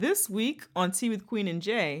This week on Tea with Queen and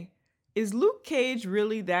Jay, is Luke Cage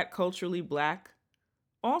really that culturally black?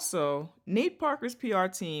 Also, Nate Parker's PR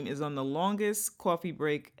team is on the longest coffee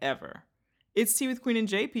break ever. It's Tea with Queen and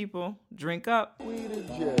Jay, people. Drink up. Queen and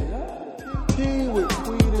Jay. Tea with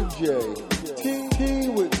Queen and Jay. Tea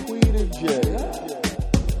with Queen and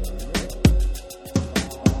Jay.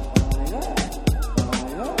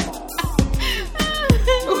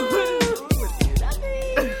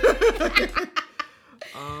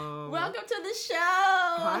 Welcome to the show.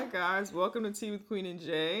 Hi guys, welcome to Tea with Queen and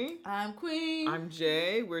Jay. I'm Queen. I'm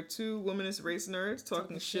Jay. We're two womanist race nerds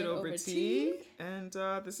talking shit over tea. And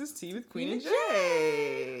this is Tea with Queen and Jay.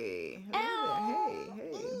 Hey.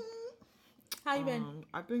 How you been?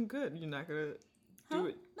 I've been good. You're not gonna do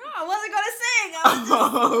it. No, I wasn't gonna sing. I was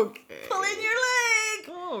just Okay. pulling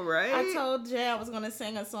your leg. All right. I told Jay I was gonna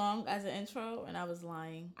sing a song as an intro, and I was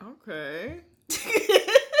lying. Okay.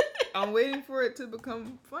 I'm waiting for it to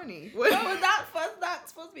become funny. No, it's not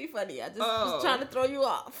supposed to be funny. I just was trying to throw you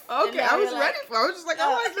off. Okay, I was ready for it. I was just like,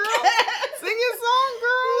 all right, girl. Sing your song,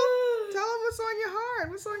 girl. Tell them what's on your heart.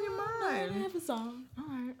 What's on your mind. I have a song.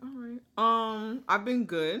 All right. I've been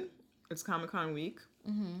good. It's Comic-Con week.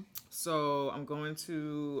 Mm-hmm. So I'm going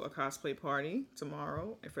to a cosplay party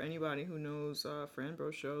tomorrow. And for anybody who knows Fran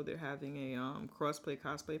Bro Show, they're having a crossplay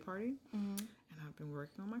cosplay party. Mm-hmm. And I've been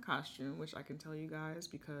working on my costume, which I can tell you guys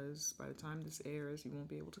because by the time this airs, you won't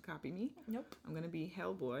be able to copy me. Nope. I'm going to be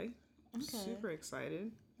Hellboy. I'm Okay. super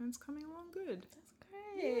excited. And it's coming along good. That's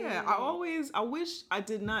great. Yeah, I wish I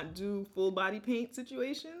did not do full body paint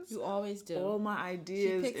situations. You always do. All my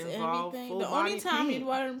ideas She picks involve everything. full The body only time paint. you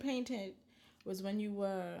weren't painted was when you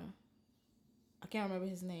were, I can't remember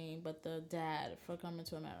his name, but the dad for Coming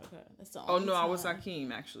to America. That's the only Oh no, time. I was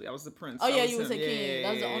Hakeem actually. I was the prince. Oh I yeah, you was him. Hakeem.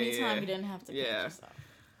 That was the only time yeah. you didn't have to paint yourself.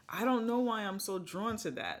 I don't know why I'm so drawn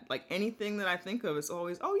to that. Like anything that I think of is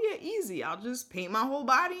always, oh yeah, easy. I'll just paint my whole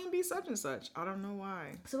body and be such and such. I don't know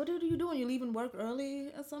why. So what are you doing? You leaving work early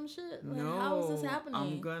or some shit? Like, No, how is this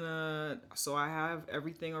happening? So I have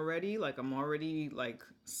everything already. Like I'm already like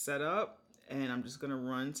set up. And I'm just going to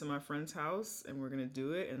run to my friend's house and we're going to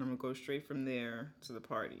do it. And I'm going to go straight from there to the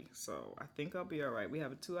party. So I think I'll be all right. We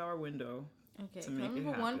have a 2-hour window. Okay. To make it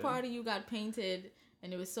Remember one happen. party you got painted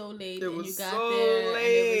and it was so late It and was you got so there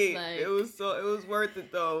late. and It was worth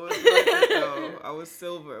it though. I was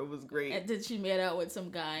silver. It was great. and then she made out with some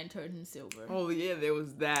guy and turned him silver. Oh yeah, there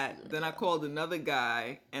was that. Then I called another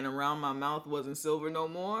guy, and around my mouth wasn't silver no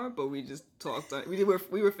more. But we just talked. We were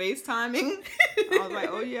FaceTiming. I was like,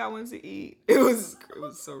 oh yeah, I went to eat. It was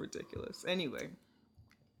so ridiculous. Anyway,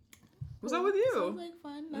 what's up with you? Sounds like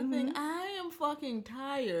fun. Nothing. Mm-hmm. I am fucking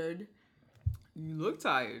tired. You look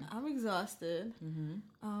tired. I'm exhausted.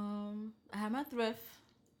 I had my thrift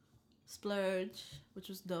splurge, which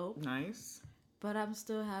was dope. Nice. But I'm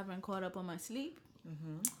still haven't caught up on my sleep.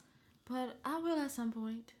 But I will at some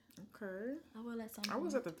point. Okay. I will at some point. I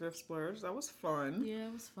was at the thrift splurge. That was fun. Yeah,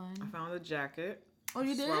 it was fun. I found a jacket. Oh,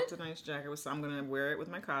 you did? Swapped a nice jacket. So I'm gonna wear it with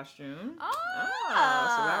my costume. Oh, So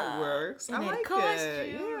that works. And I then like it.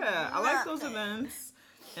 costume. Yeah, I like those Love it. events.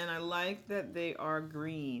 And I like that they are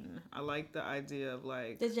green. I like the idea of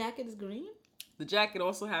like the jacket is green? the jacket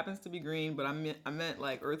also happens to be green, but I meant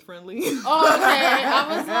like earth friendly. Oh, okay.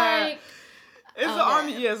 I was like, it's okay. the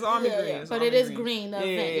army. Yeah, it's army green. yeah. It's But army it is green. The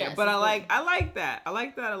event, yes, but it's I like that. I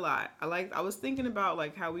like that a lot. I was thinking about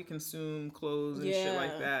like how we consume clothes and shit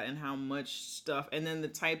like Yeah. that, and how much stuff, and then the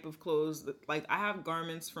type of clothes that like I have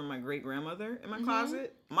garments from my great grandmother in my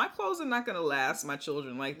closet. My clothes are not gonna last my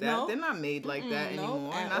children like that. No. They're not made like that Nope,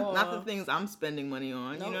 anymore. at Not the all. things I'm spending money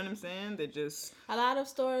on. You Nope. know what I'm saying? They're just a lot of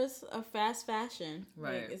stores are fast fashion.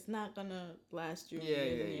 Right. Like, it's not going to last you yeah.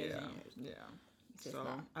 years and years and years. So just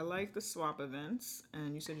not. I like the swap events,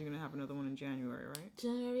 and you said you're gonna have another one in January, right?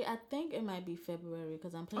 January, I think it might be February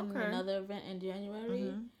because I'm planning Okay. another event in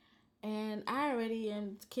January. And I already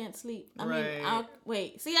can't sleep. I Right. mean,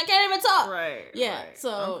 wait. See, I can't even talk. Right. Yeah, right.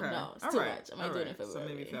 so Okay. no, it's All too right, much. I might all do it in right. February.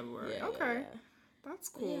 So maybe February. Yeah, Okay. yeah. That's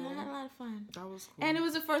But cool. yeah, I had a lot of fun. That was cool. And it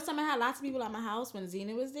was the first time I had lots of people at my house when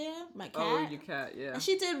Xena was there, my cat. Oh, your cat, yeah. And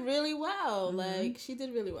she did really well. Like, she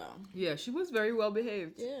did really well. Yeah, she was very well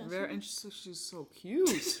behaved. Yeah, Very, and she's so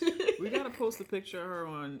cute. We gotta post a picture of her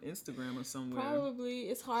on Instagram or somewhere. Probably.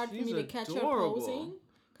 It's hard for She's me to catch adorable. her posing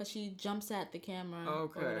because she jumps at the camera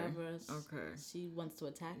Okay. or whatever. Okay. She wants to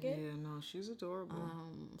attack it. Yeah, no, she's adorable.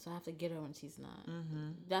 So I have to get her when she's not.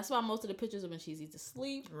 That's why most of the pictures are when she's either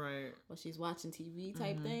asleep Right. or she's watching TV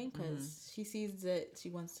type thing because she sees that she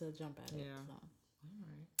wants to jump at it. Yeah. So. All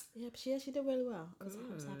right. Yeah, but she did really well. I was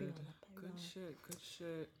happy with her. Good shit. Good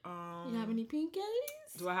shit. You have any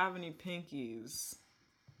pinkies? Do I have any pinkies?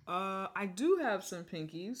 I do have some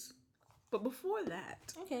pinkies, but before that,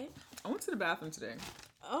 Okay. I went to the bathroom today.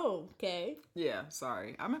 Oh, okay. Yeah,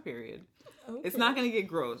 sorry, I'm a period. Okay. It's not gonna get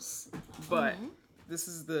gross, but this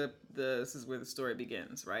is where the story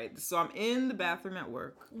begins, right? So I'm in the bathroom at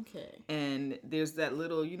work, Okay. and there's that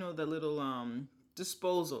little,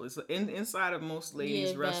 disposal. It's inside of most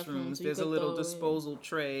ladies' restrooms. so you There's a could little throw it. disposal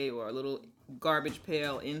tray or a little garbage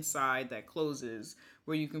pail inside that closes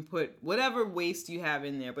where you can put whatever waste you have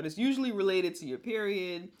in there. But it's usually related to your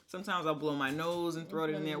period. Sometimes I'll blow my nose and throw it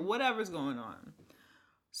in there. Whatever's going on.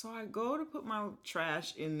 So I go to put my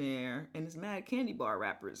trash in there, and it's mad candy bar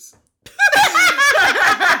wrappers.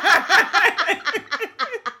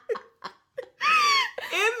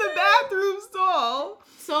 In the bathroom stall.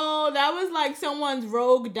 So that was like someone's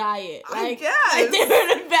rogue diet. Like, I guess. Like they were in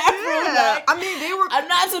the bathroom. Yeah. Like, I mean, they were. I'm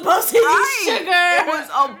not supposed to eat sugar. There was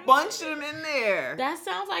a bunch of them in there. That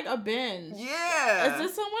sounds like a binge. Yeah. Is there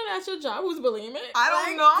someone at your job who's bulimic? I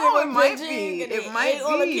don't know. It might be. It might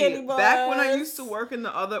be. Back when I used to work in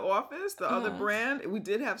the other office, the other brand, we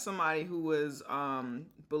did have somebody who was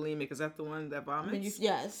bulimic. Is that the one that vomits?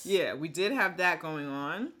 Yes. Yeah, we did have that going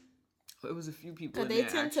on. It was a few people in Because they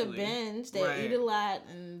there, tend actually. to binge. They eat a lot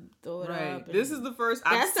and throw it up. And This is the first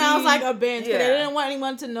that I've sounds seen, like a binge. Yeah. They didn't want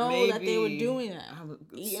anyone to know that they were doing that.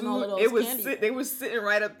 Eating all of those candy. They were sitting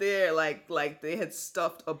right up there, like they had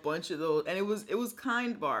stuffed a bunch of those, and it was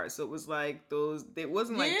kind bars, so it was like those. It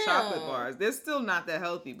wasn't like chocolate bars. They're still not that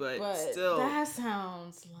healthy, but still. That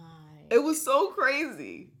sounds like It was so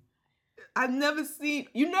crazy. You never see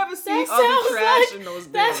other sounds trash like- in those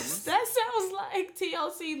bins. That sounds like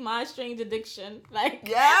TLC's My Strange Addiction. Like,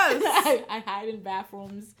 Yes. I hide in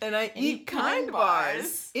bathrooms. And I eat kind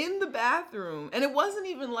bars in the bathroom. And it wasn't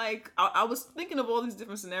even like, I was thinking of all these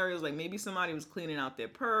different scenarios, like maybe somebody was cleaning out their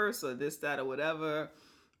purse or this, that, or whatever.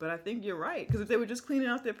 But I think you're right. Because if they were just cleaning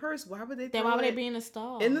out their purse, why would they Then why would they be in the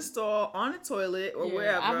stall? in the stall, on the toilet, or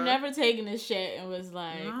wherever? I've never taken this shit and was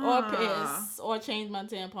like, or pissed, or changed my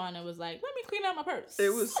tampon and was like, let me clean out my purse.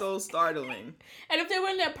 It was so startling. And if they were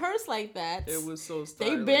in their purse like that, It was so they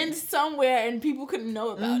startling. been somewhere and people couldn't know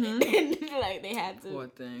about it. And like they had to. Poor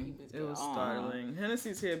thing. It was startling.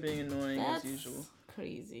 Hennessy's here being annoying That's as usual.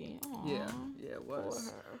 crazy. Aww. Yeah, it Poor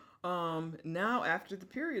was. her. Now after the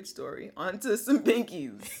period story, on to some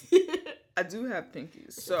pinkies. I do have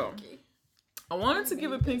pinkies. So I wanted to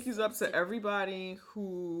give a pinkies up to everybody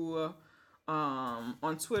who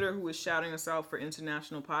on Twitter who was shouting us out for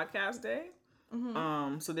International Podcast Day.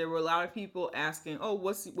 So there were a lot of people asking, oh,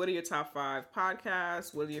 what are your top 5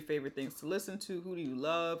 podcasts? What are your favorite things to listen to? Who do you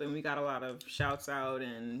love? And we got a lot of shouts out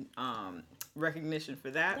and recognition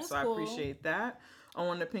for that. That's so I cool. appreciate that. I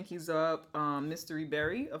want to pinkies up Mystery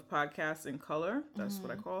Berry of Podcasts in Color. That's what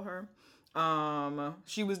I call her.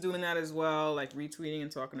 She was doing that as well, like retweeting and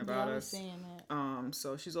talking about I was us. seeing it.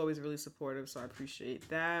 So she's always really supportive, so I appreciate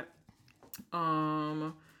that.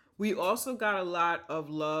 We also got a lot of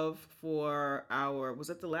love for was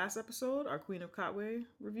that the last episode, our Queen of Cotway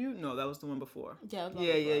review? No, that was the one before. Yeah.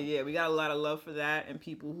 We got a lot of love for that, and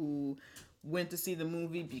people who went to see the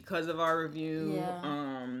movie because of our review.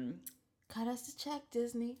 Yeah. Cut us to check,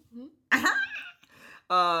 Disney.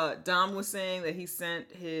 Dom was saying that he sent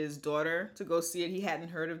his daughter to go see it. He hadn't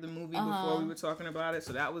heard of the movie before we were talking about it,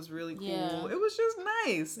 so that was really cool. Yeah. It was just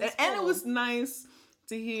nice. And it was nice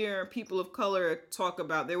to hear people of color talk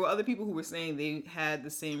about. There were other people who were saying they had the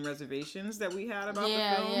same reservations that we had about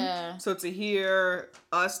the film. Yeah. So to hear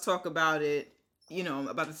us talk about it,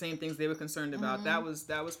 about the same things they were concerned about, that was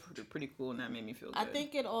pretty cool, and that made me feel good. I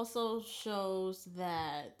think it also shows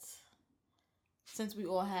that since we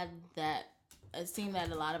all had that, it seemed that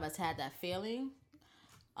a lot of us had that feeling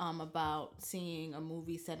about seeing a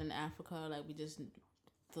movie set in Africa. Like we just,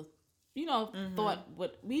 thought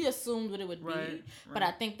we assumed what it would be. But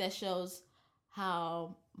I think that shows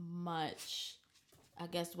how much, I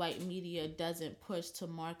guess, white media doesn't push to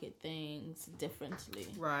market things differently.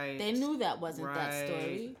 Right. They knew that wasn't that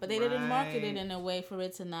story, but they didn't market it in a way for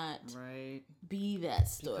it to not be that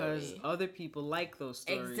story. Because other people like those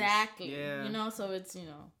stories. Exactly. Yeah. So it's, so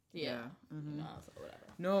whatever.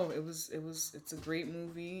 No, it's a great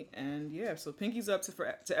movie, and yeah, so pinkies up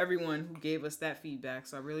to everyone who gave us that feedback.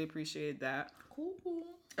 So I really appreciate that. Cool.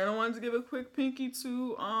 And I wanted to give a quick pinky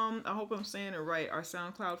to I hope I'm saying it right, our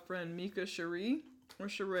SoundCloud friend Mika Cherie. Or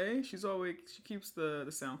Sheree, she keeps the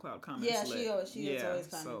SoundCloud comments Yeah, lit. she is always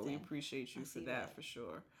commenting. So we appreciate you for that for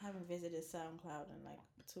sure. I haven't visited SoundCloud in like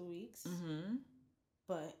 2 weeks.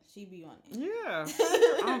 but she be on it. Yeah.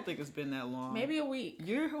 I don't think it's been that long. Maybe a week.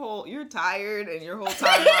 You're tired and your whole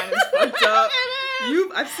timeline is fucked up.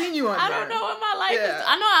 I've seen you on there. I don't know what my life is.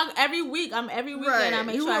 I know every weekend I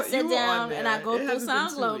make sure I sit down and I go through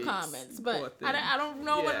SoundCloud comments. But I don't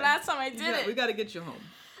know when the last time I did it. We got to get you home.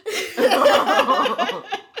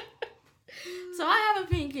 So I have a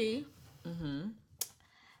pinky. Mm-hmm.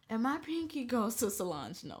 And my pinky goes to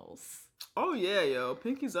Solange Knowles. Oh yeah, yo.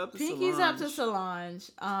 Pinky's up to Solange. Pinky's up to Solange.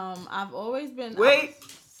 I've always been... Wait!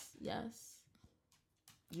 Yes.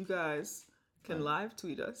 You guys can live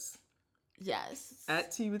tweet us. Yes.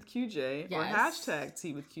 At Tea with QJ or hashtag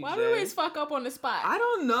Tea with QJ. Why do we always fuck up on the spot? I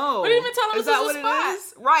don't know. We didn't even tell them is this that is a what spot. It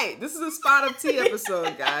is? Right. This is a spot of tea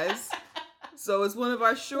episode, guys. So it's one of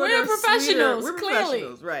our shorter, We're professionals, we're clearly.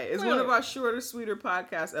 professionals, right? It's one of our shorter, sweeter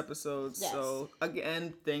podcast episodes. Yes. So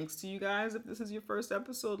again, thanks to you guys. If this is your first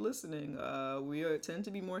episode listening, we tend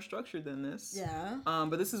to be more structured than this. Yeah.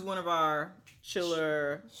 But this is one of our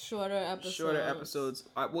chiller, shorter episodes.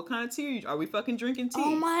 What kind of tea are we fucking drinking tea?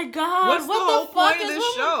 Oh my god! What's what the whole fuck point of is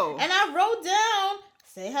this show? And I wrote down,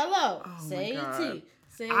 say hello, Oh say my God. tea.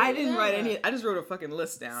 I didn't write any. I just wrote a fucking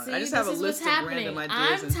list down. See, I just have a list of random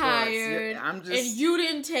ideas and thoughts. I'm tired. I'm just. And you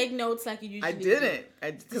didn't take notes like you usually do. I didn't,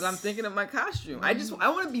 because I'm thinking of my costume. I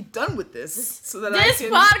want to be done with this so that this I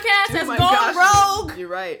can podcast do has my gone costume. rogue. You're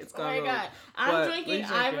right. It's gone rogue. Oh my god! I'm drinking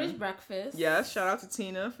Irish breakfast. Yes, shout out to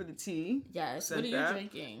Tina for the tea. Yes. What are you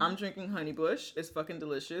drinking? I'm drinking Honey Bush. It's fucking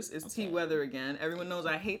delicious. It's tea weather again. Everyone knows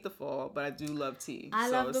I hate the fall, but I do love tea. I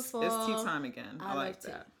love the fall. It's tea time again. I like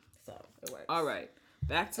that. So it works. All right.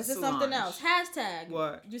 Back to This is Solange. something else. Hashtag.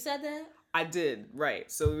 What? You said that? I did,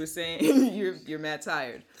 right. So we were saying you're mad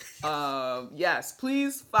tired. Yes,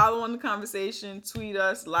 please follow on the conversation, tweet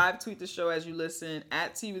us, live tweet the show as you listen,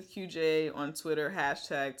 at Tea with QJ on Twitter,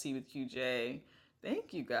 hashtag Tea with QJ.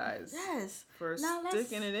 Thank you guys. Yes. For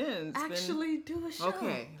sticking it in. Do a show.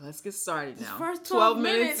 Okay, let's get started now. First 12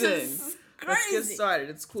 minutes in. is crazy. Let's get started.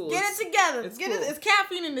 It's cool. Get it together. It's cool. It's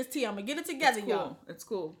caffeine in this tea. I'm gonna get it together, It's cool. y'all. It's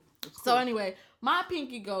cool. So anyway, my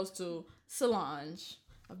pinky goes to Solange.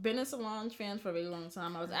 I've been a Solange fan for a really long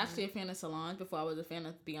time. I was actually a fan of Solange before I was a fan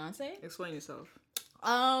of Beyonce. Explain yourself.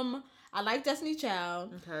 I like Destiny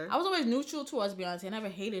Child. Okay. I was always neutral towards Beyonce. I never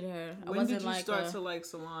hated her. When did you start to like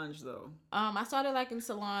Solange though? I started liking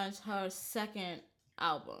Solange her second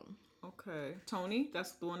album. Okay. Tony?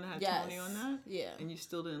 That's the one that had Tony on that? Yeah. And you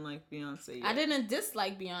still didn't like Beyonce yet? I didn't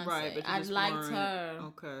dislike Beyonce. Right, but you I just liked weren't- her.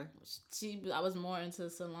 Okay. I was more into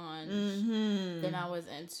Solange Mm-hmm. than I was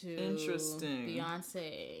into Interesting.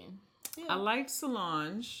 Beyonce. Yeah. I liked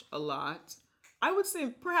Solange a lot. I would say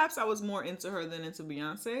perhaps I was more into her than into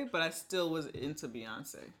Beyonce, but I still was into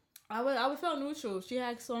Beyonce. I would feel neutral. She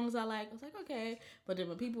had songs I like. I was like, okay. But then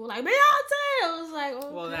when people were like, Beyonce, I was like,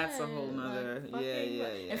 okay. Well, that's a whole nother, yeah.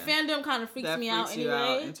 And fandom kind of freaks me out you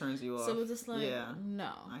anyway. out and turns you off. So it was just like, no.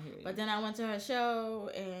 I hear you. But then I went to her show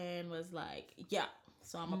and was like, yeah.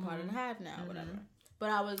 So I'm a part of the Hive now, whatever. But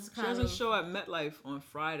I was She has a show at MetLife on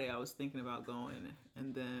Friday. I was thinking about going,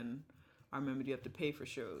 and then I remembered you have to pay for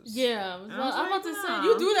shows. Yeah. And Well, I was I'm like, about to nah. say,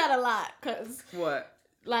 you do that a lot. Because, What?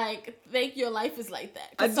 like, think your life is like that.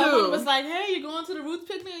 I Because someone do. was like, hey, you going to the Roots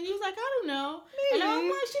picnic? And you was like, I don't know. Maybe. And I'm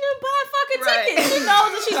like, she didn't buy a fucking Right. ticket. She knows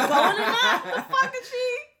that she's going or not. The fuck is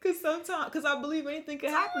she? Because I believe anything can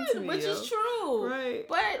happen to me. Which is true. Right.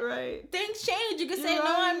 But right. things change. You can say, You're no,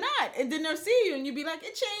 right. I'm not. And then they'll see you and you'll be like,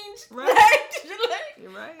 it changed. Right. You're like,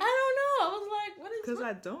 You're right. I don't know. I was like, what is Because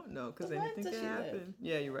I don't know. Because What anything does can she live? happen.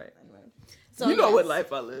 Yeah, you're right. So, you know yes. what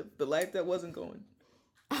life I lived. The life that wasn't going.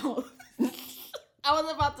 Oh. I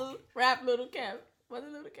was about to rap Little Kev. What's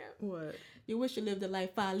it, Little Kev? What? You wish you lived the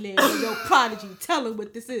life I lived. Yo, prodigy, tell him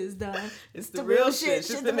what this is, done. It's the real shit.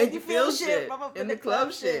 Shit to make you feel shit. In the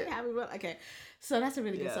club shit. Okay. So that's a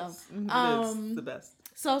really good song. Yes. It is the best.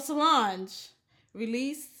 So Solange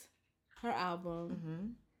released her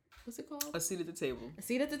album. What's it called? A Seat at the Table. A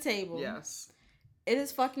Seat at the Table. Yes. It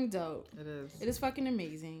is fucking dope. It is. It is fucking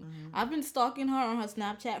amazing. I've been stalking her on her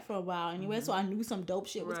Snapchat for a while anyway, so I knew some dope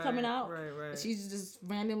shit was coming out. Right. She's just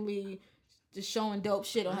randomly just showing dope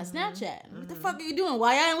shit on her Snapchat. What the fuck are you doing?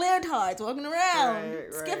 Why y'all in leotards walking around,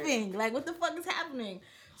 Right. skipping? Like, what the fuck is happening?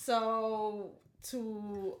 So,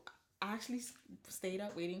 I actually stayed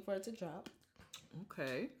up waiting for it to drop.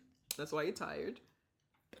 Okay. That's why you're tired.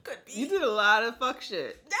 Could be. You did a lot of fuck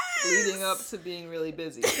shit Yes! leading up to being really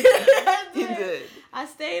busy. I You did. did. I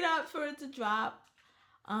stayed up for it to drop.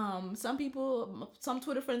 Some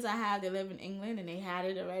Twitter friends I have, they live in England and they had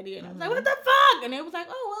it already, and I was like, "What the fuck?" And they was like,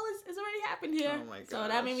 "Oh well, it's already happened here." Oh my So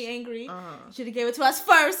that made me angry. Uh-huh. Should have gave it to us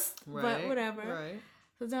first, Right. but whatever. Right.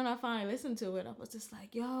 So then I finally listened to it. I was just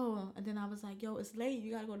like, yo. And then I was like, yo, it's late.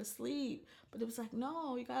 You got to go to sleep. But it was like,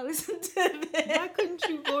 no, you got to listen to this. Why couldn't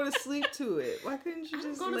you go to sleep to it? Why couldn't you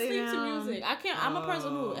just go to lay sleep down? to music? I can't. I'm a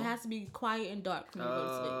person who, it has to be quiet and dark for me to go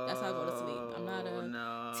to sleep. That's how I go to sleep. I'm not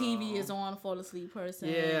a TV is on, fall asleep person.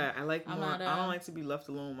 Yeah, I like more. I don't like to be left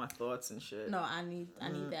alone with my thoughts and shit. No, I need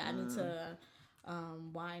that. I need to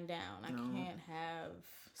wind down. I can't have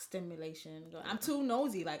stimulation. I'm too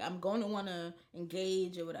nosy. Like, I'm going to want to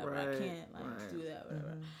engage or whatever. I can't do that,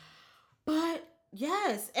 whatever. But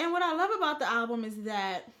yes, and what I love about the album is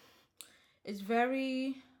that it's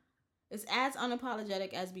as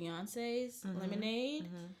unapologetic as Beyonce's Lemonade,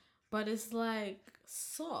 but it's like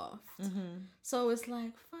soft. So it's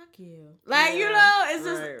like, fuck you. Like, you know, it's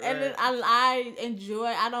just, and I enjoy,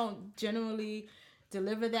 I don't generally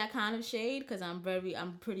deliver that kind of shade because I'm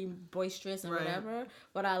pretty boisterous and whatever,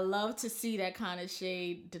 but I love to see that kind of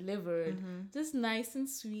shade delivered just nice and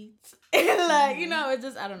sweet. Like, you know, it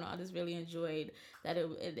just, I don't know, I just really enjoyed that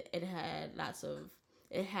it has lots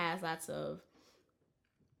of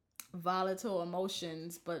volatile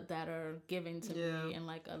emotions, but that are given to me in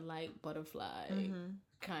like a light butterfly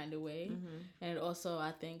kind of way. And it also,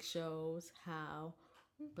 I think, shows how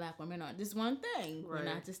Black women aren't just one thing. We're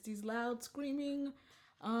not just these loud screaming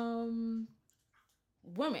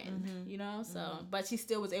women, you know? So, but she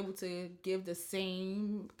still was able to give the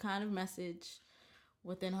same kind of message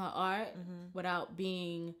within her art without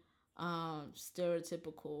being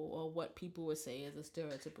stereotypical, or what people would say is a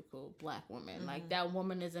stereotypical Black woman. Like, that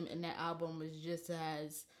womanism in that album was just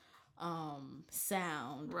as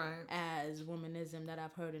sound as womanism that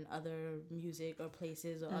I've heard in other music or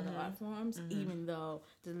places or other art forms, even though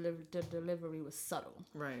the delivery was subtle.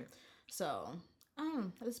 Right. So I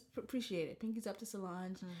just appreciate it. Pinkies up to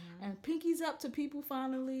Solange, and pinkies up to people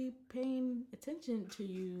finally paying attention to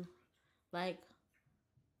you, like,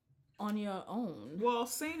 on your own. Well,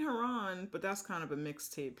 Saint Haran, but that's kind of a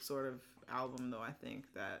mixtape sort of album, though. I think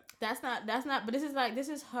that's not. But this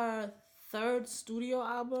is her third studio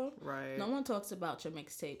album. Right. No one talks about your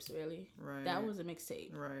mixtapes, really. Right. That was a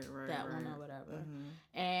mixtape. Right. That one or whatever.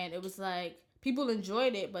 And it was like, people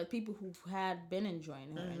enjoyed it, but people who had been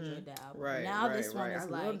enjoying her enjoyed the album. Right. Now this one is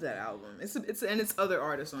like, I love that album. It's other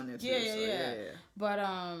artists on there too. Yeah. But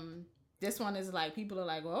this one is like, people are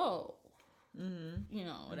like, whoa. You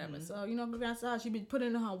know, whatever. So, you know, congrats to her. She's been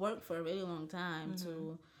putting in her work for a really long time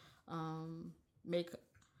to make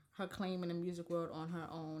her claim in the music world on her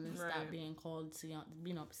own and stop being called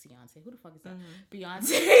Beyonce. Who the fuck is that?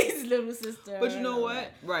 Beyonce's little sister. But you know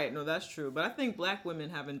what? Right. No, that's true. But I think Black women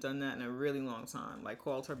haven't done that in a really long time. Like,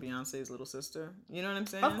 called her Beyonce's little sister. You know what I'm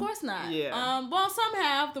saying? Of course not. Yeah. Well, some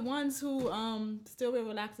have. The ones who still wear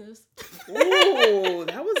relaxers. Ooh,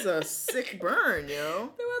 that was a sick burn,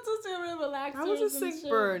 yo. The ones who still wear relaxers. That was a sick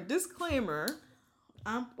burn. Disclaimer.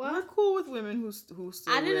 We're cool with women who still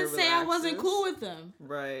I didn't say relaxers. I wasn't cool with them.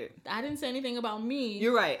 Right. I didn't say anything about me.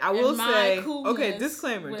 You're right. I will say, okay,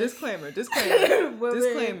 disclaimer.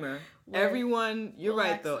 Everyone, you're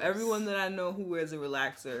right though. Everyone that I know who wears a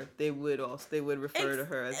relaxer, they would refer to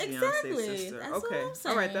her as Beyonce's sister. That's okay. What I'm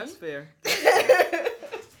saying. All right, that's fair.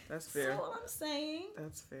 That's fair. That's what I'm saying.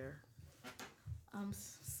 That's fair.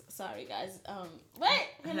 Sorry, guys. What?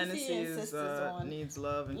 Hennessy needs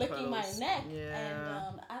love and licking cuddles. my neck. Yeah.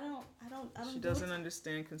 And I don't. She doesn't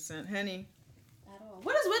understand consent, Henny. At all.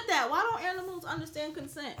 What is with that? Why don't animals understand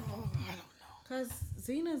consent? Oh, I don't know. Cause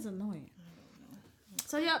Zena's annoying.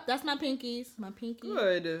 So yep, that's my pinkies. My pinky.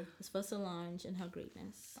 Good. It's for Solange and her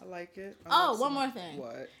greatness. I like it. One more thing.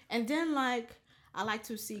 What? And then I like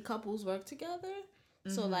to see couples work together.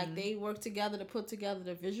 So like they work together to put together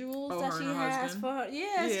the visuals that she has for her.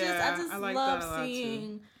 Yeah, it's I just like love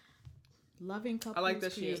seeing loving couples. I like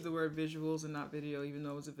that she used the word visuals and not video, even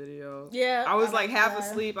though it was a video. Yeah. I was like half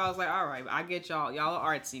asleep. I was like, all right, I get y'all. Y'all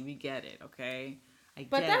are artsy. We get it, okay?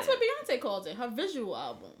 But that's what Beyonce calls it, her visual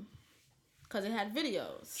album. Because it had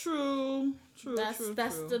videos. True. That's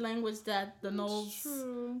the language that the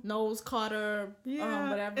Knowles Carter,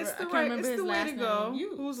 whatever. It's the I can't remember his last name.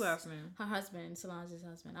 Whose last name? Her husband, Solange's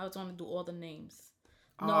husband. I was going to do all the names.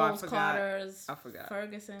 Oh, Knowles Carter's. I forgot.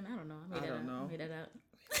 Ferguson. I don't know. I made that up.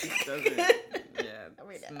 It doesn't. Yeah,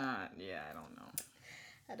 it's not. Yeah, I don't know.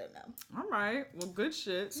 I don't know. All right. Well, good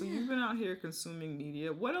shit. So you've been out here consuming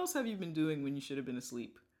media. What else have you been doing when you should have been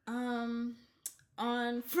asleep?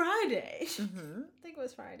 On Friday. I think it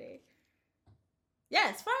was Friday. Yeah,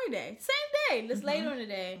 it's Friday. Same day. Just later in the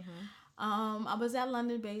day. I was at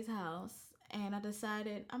London Bay's house and I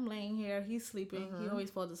decided I'm laying here. He's sleeping. He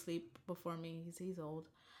always falls asleep before me. He's old.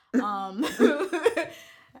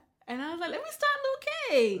 And I was like, let me start Luke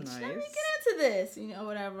Cage. Let me Nice. get into this,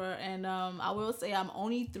 whatever. And I will say I'm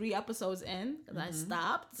only 3 episodes in because I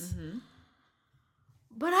stopped.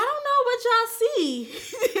 But I don't know what y'all see.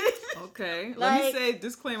 Okay. Let Like- me say,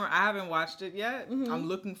 disclaimer, I haven't watched it yet. I'm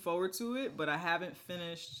looking forward to it, but I haven't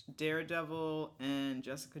finished Daredevil and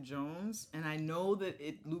Jessica Jones. And I know that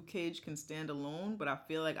Luke Cage can stand alone, but I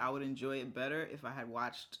feel like I would enjoy it better if I had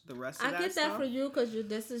watched the rest of I that get stuff. that for you because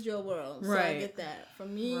this is your world. So I Right. get that. For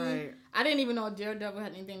me, Right. I didn't even know Daredevil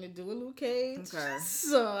had anything to do with Luke Cage. Okay.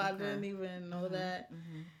 So I Okay. didn't even know that.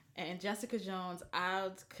 And Jessica Jones, I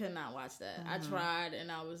could not watch that. I tried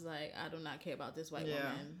and I was like, I do not care about this white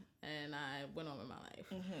woman. And I went on with my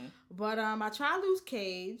life. But I tried Luke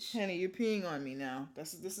Cage. Henny, you're peeing on me now.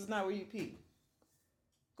 This is not where you pee.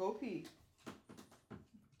 Go pee.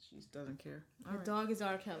 She doesn't care. All The right. dog is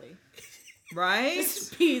R. Kelly. Right?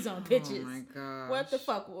 Just pees on pitches. Oh my god. What the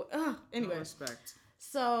fuck? Anyway. No respect.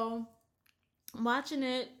 So, I'm watching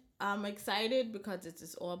it. I'm excited because it's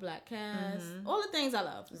this all black cast. All the things I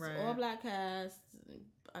love. It's Right. all black cast.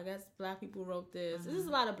 I guess black people wrote this. There's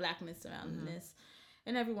a lot of blackness around this.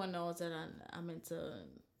 And everyone knows that I'm into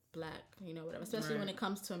black, whatever. Especially when it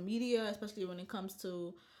comes to media, especially when it comes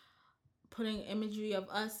to putting imagery of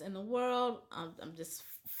us in the world. I'm just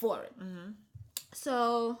for it.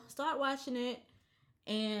 So, start watching it.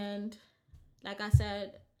 And like I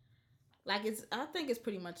said, I think it's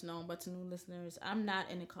pretty much known, but to new listeners, I'm not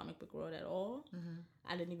in the comic book world at all.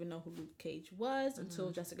 I didn't even know who Luke Cage was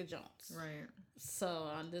until Jessica Jones. Right. So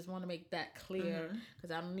I just want to make that clear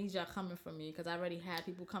because I don't need y'all coming for me because I already had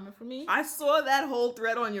people coming for me. I saw that whole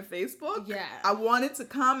thread on your Facebook. Yeah. I wanted to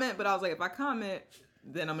comment, but I was like, if I comment,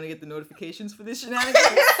 then I'm gonna get the notifications for this shenanigans.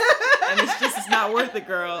 And it's not worth it,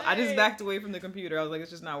 girl. I just backed away from the computer. I was like, it's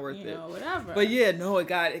just not worth it. Whatever. But yeah, no, it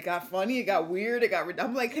got funny, it got weird,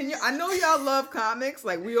 I'm like, I know y'all love comics,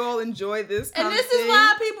 like we all enjoy this kind and this of thing, is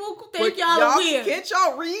why people think but y'all are weird. Can't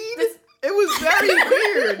y'all read? It was very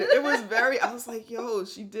weird. It was I was like, yo,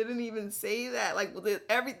 she didn't even say that. Like,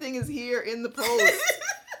 everything is here in the post.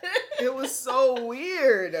 It was so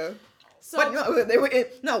weird. So, But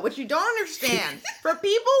no, what you don't understand, for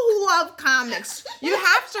people who love comics, you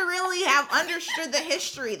have to really have understood the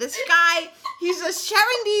history. This guy, he's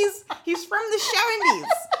from the 70s.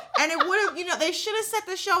 And it would have, they should have set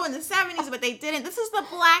the show in the 70s, but they didn't. This is the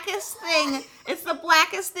blackest thing. It's the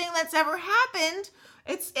blackest thing that's ever happened.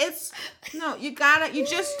 You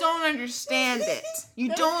just don't understand it. You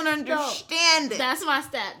don't understand it. That's my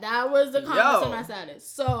stat. That was the comments on my status.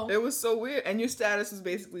 So it was so weird. And your status was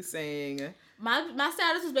basically saying, my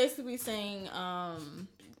status was basically saying, I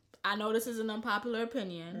know this is an unpopular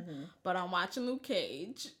opinion, but I'm watching Luke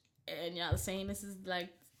Cage, and y'all saying this is like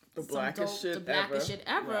the blackest shit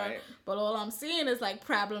ever. Right. But all I'm seeing is like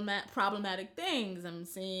problematic things. I'm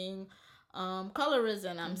seeing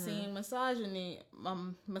colorism. I'm seeing misogyny,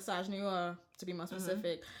 or to be more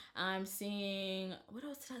specific, I'm seeing, what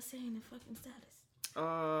else did I say in the fucking status?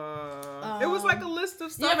 It was like a list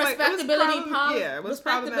of stuff. Respectability it was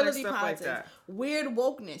problematic stuff like that. Weird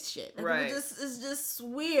wokeness shit. Like, right. It's just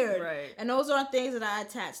weird. Right. And those aren't things that I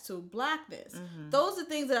attach to blackness. Those are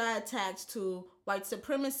things that I attach to white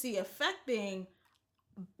supremacy affecting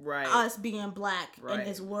us being black in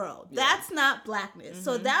this world. Yeah. That's not blackness.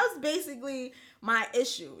 So that was basically my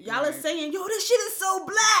issue. Y'all are saying, yo, this shit is so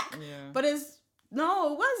black. Yeah. But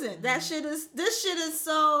no, it wasn't. This shit is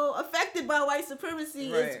so affected by white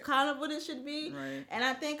supremacy. Right. It's kind of what it should be. Right. And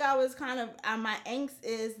I think I was kind of, my angst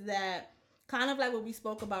is that kind of like what we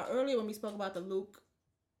spoke about earlier when we spoke about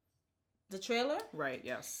the trailer. Right,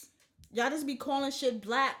 yes. Y'all just be calling shit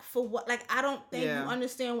black for what? Like, I don't think you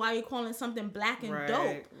understand why you're calling something black and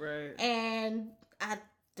dope. Right. And I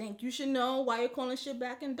think you should know why you're calling shit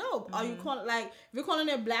black and dope. Are you calling, like, if you're calling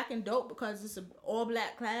it black and dope because it's an all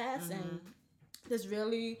black class and there's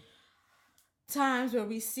really times where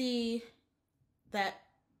we see that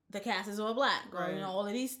the cast is all black or all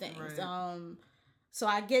of these things. Right. So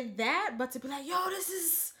I get that, but to be like, yo, this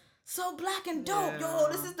is so black and dope. Yo,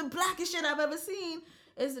 this is the blackest shit I've ever seen.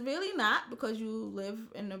 It's really not, because you live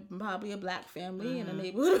in probably a black family in a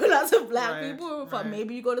neighborhood with lots of black people.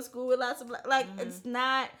 Maybe you go to school with lots of black. Like, it's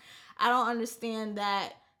not. I don't understand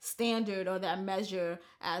that standard or that measure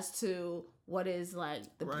as to what is like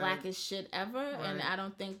the blackest shit ever. And I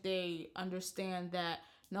don't think they understand that.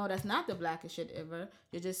 No, that's not the blackest shit ever.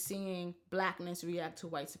 You're just seeing blackness react to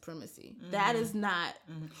white supremacy. That is not.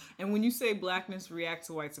 And when you say blackness react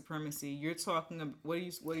to white supremacy, you're talking about, what do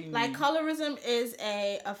you mean? Like, colorism is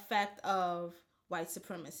a effect of white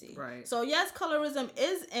supremacy. Right. So yes, colorism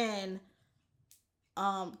is in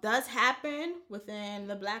does happen within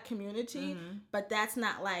the Black community, but that's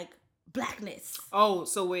not like Blackness. Oh,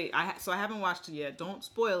 so wait, I haven't watched it yet. Don't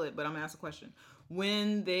spoil it, but I'm gonna ask a question.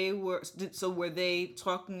 When they were they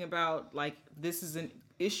talking about like this is an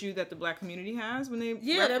issue that the Black community has when they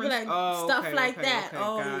they'll be like stuff like that.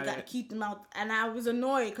 Okay, You gotta keep them out, and I was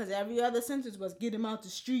annoyed because every other sentence was get them out the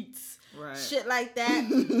streets, right? Shit like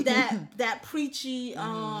that. that preachy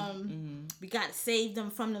we gotta save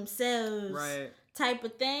them from themselves, right? Type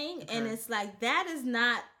of thing, Okay. and it's like that is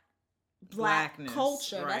not Black Blackness,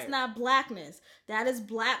 culture. right. That's not Blackness. That is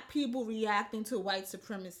Black people reacting to white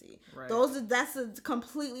supremacy. Right. That's a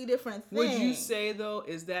completely different thing. Would you say though,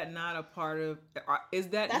 is that not a part of?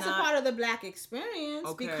 That's a part of the Black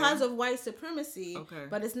experience because of white supremacy. Okay.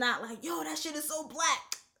 But it's not like, yo, that shit is so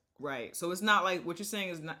Black. Right. So it's not like what you're saying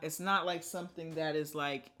is not. It's not like something that is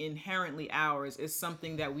like inherently ours. It's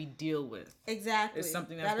something that we deal with. Exactly. It's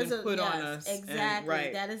something that's been put on us. Exactly.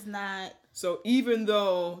 Right. That is not. So even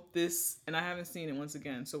though this, and I haven't seen it once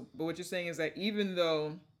again. So, but what you're saying is that even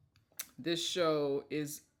though this show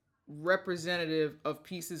is representative of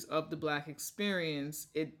pieces of the Black experience,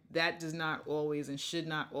 that does not always and should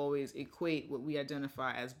not always equate what we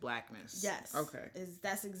identify as Blackness. Yes. Okay.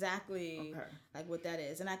 That's exactly like what that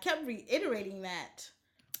is, and I kept reiterating that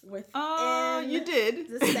with you did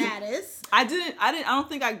the status. I don't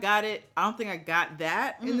think I got it. I don't think I got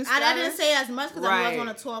that in the status. I didn't say as much because I was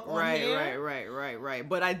going to talk on here. Right.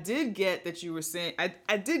 But I did get that you were saying.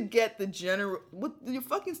 I did get the general. What your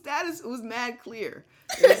fucking status? It was mad clear.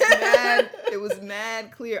 It was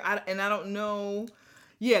mad clear. I don't know.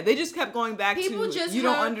 Yeah, they just kept going back people to just you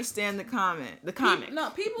don't understand the comic.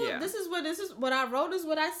 People. Yeah. This is what I wrote is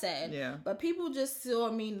what I said. Yeah. But people just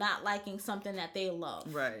saw me not liking something that they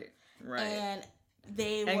love. Right. And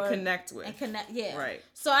they connect with. Yeah. Right.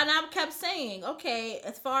 So and I kept saying, okay,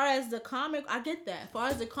 as far as the comic, I get that. As far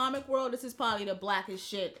as the comic world, this is probably the Blackest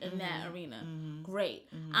shit in that arena. Great.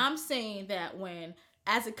 I'm saying that when,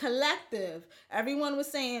 as a collective, everyone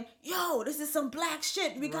was saying, yo, this is some Black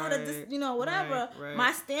shit. We gotta, whatever. Right.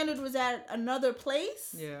 My standard was at another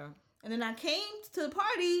place. Yeah. And then I came to the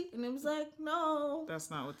party, and it was like, no. That's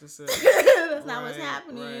not what this is. That's not what's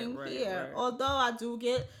happening here. Right. Although I do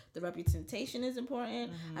get the representation is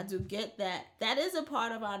important. I do get that is a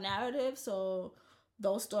part of our narrative. So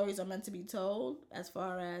those stories are meant to be told. As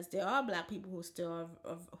far as there are Black people who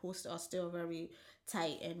are still very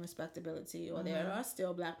tight in respectability, or there are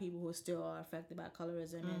still Black people who still are affected by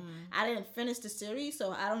colorism. And I didn't finish the series,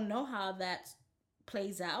 so I don't know how that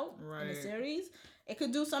plays out in the series. It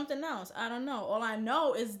could do something else. I don't know. All I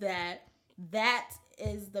know is that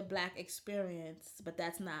is the Black experience, but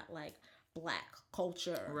that's not like Black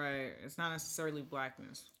culture. Right. It's not necessarily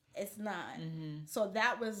Blackness. It's not. So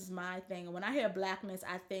that was my thing. When I hear Blackness,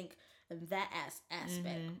 I think that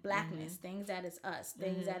aspect. Blackness, things that is us,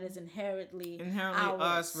 things that is inherently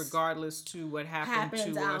us, regardless to what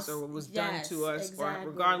happened to us or what was done to us, or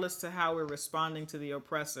regardless to how we're responding to the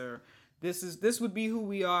oppressor. This would be who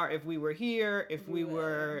we are if we were here, if we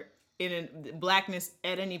were in a Blackness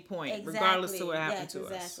at any point, regardless to what happened to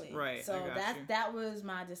us. Right. So that was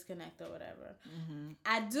my disconnect or whatever.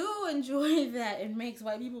 I do enjoy that it makes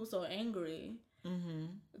white people so angry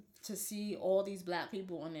to see all these Black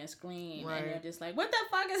people on their screen, and they're just like, what the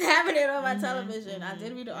fuck is happening on my television? I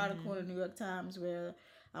did read an article in the New York Times where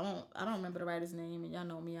I don't remember the writer's name, and y'all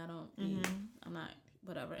know me, I'm not.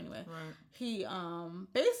 Whatever. Anyway, he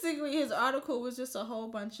basically his article was just a whole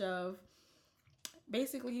bunch of.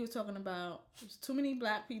 Basically, he was talking about there's too many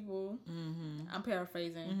Black people. I'm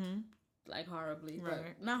paraphrasing, like horribly, but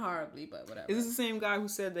not horribly, but whatever. Is this the same guy who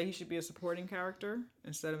said that he should be a supporting character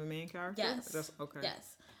instead of a main character? Yes. That's okay.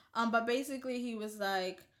 Yes. But basically, he was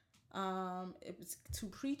like, it was too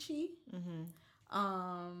preachy.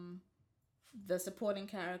 The supporting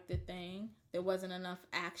character thing, there wasn't enough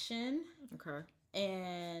action. Okay.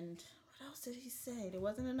 And what else did he say? There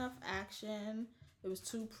wasn't enough action. It was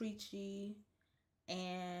too preachy,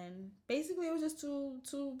 and basically it was just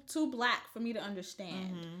too Black for me to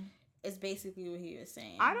understand. It's basically what he was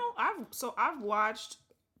saying. I've watched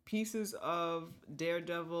pieces of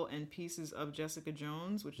Daredevil and pieces of Jessica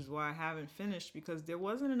Jones, which is why I haven't finished, because there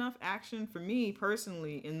wasn't enough action for me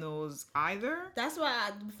personally in those either. That's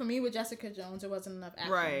why for me with Jessica Jones, there wasn't enough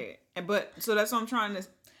action. Right, but so that's what I'm trying to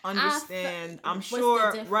understand. I'm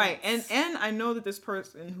sure, right, and I know that this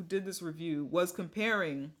person who did this review was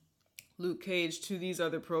comparing Luke Cage to these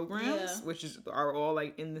other programs, which are all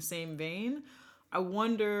like in the same vein. I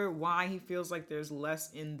wonder why he feels like there's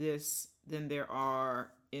less in this than there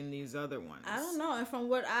are in these other ones. I don't know. And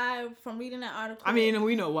from reading that article, I mean,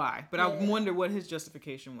 we know why, but I wonder what his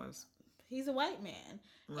justification was. he's a white man.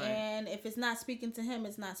 Right. And if it's not speaking to him,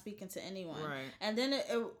 it's not speaking to anyone. Right. And then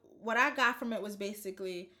what I got from it was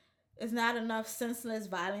basically, it's not enough senseless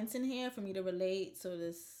violence in here for me to relate. So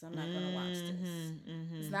I'm not going to watch this.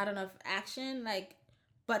 It's not enough action.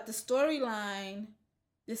 But the storyline,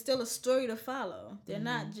 there's still a story to follow. They're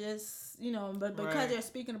not just, but because they're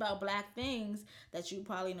speaking about black things that you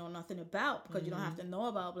probably know nothing about, because you don't have to know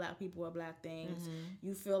about black people or black things,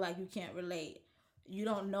 you feel like you can't relate. You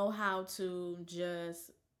don't know how to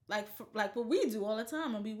just, like what we do all the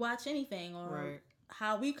time when we watch anything or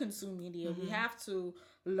how we consume media. We have to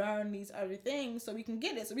learn these other things so we can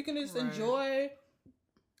get it. So we can just enjoy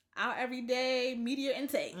our everyday media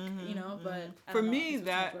intake, but for me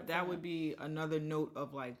that would be another note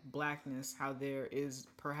of like blackness, how there is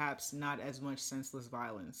perhaps not as much senseless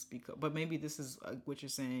violence, but maybe this is what you're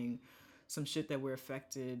saying, some shit that we're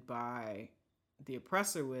affected by the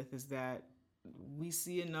oppressor with, is that we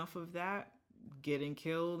see enough of that getting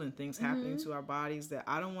killed and things happening to our bodies that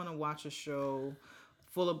I don't want to watch a show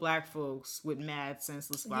full of black folks with mad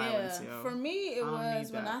senseless violence. For me, it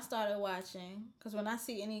was when I started watching, because when I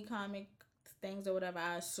see any comic things or whatever,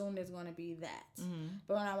 I assume there's going to be that.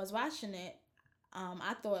 But when I was watching it,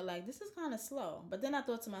 I thought like, this is kind of slow. But then I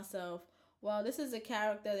thought to myself, well, this is a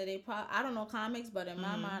character that I don't know comics, but in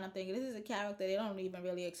my mind, I'm thinking this is a character they don't even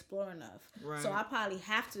really explore enough. Right. So I probably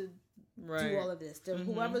have to do all of this.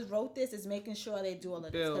 Whoever wrote this is making sure they do all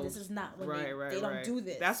of this, because this is not when they don't do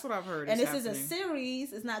this. That's what I've heard. And this is a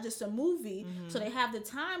series. It's not just a movie, so they have the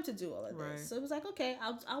time to do all of this. So it was like, okay,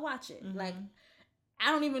 I'll watch it. Like,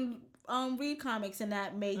 I don't even read comics, and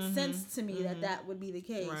that made sense to me that would be the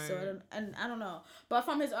case. Right. So I don't know, but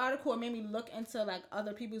from his article, it made me look into like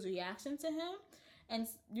other people's reaction to him. And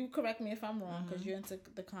you correct me if I'm wrong, because you're into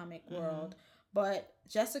the comic world. But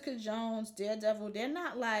Jessica Jones, Daredevil, they're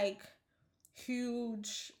not like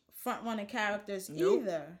huge front-running characters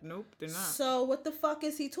either. Nope, they're not. So what the fuck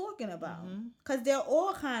is he talking about? Because they're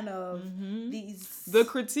all kind of these... The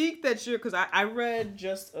critique that because I read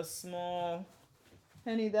just a small...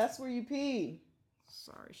 Henny, that's where you pee.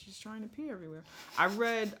 Sorry, she's trying to pee everywhere. I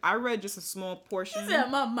read just a small portion. She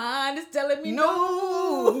said, my mind is telling me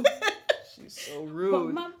no. She's so rude.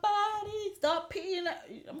 But my body, stop peeing.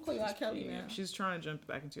 I'm gonna call you R. Kelly now. She's trying to jump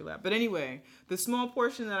back into your lap. But anyway, the small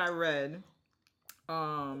portion that I read,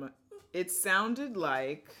 it sounded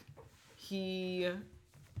like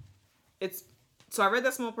so I read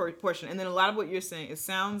that small portion, and then a lot of what you're saying, it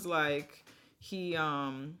sounds like he,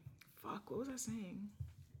 what was I saying?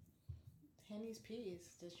 Henny's pee is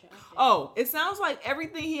distracting. Oh, it sounds like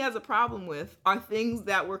everything he has a problem with are things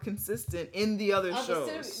that were consistent in the other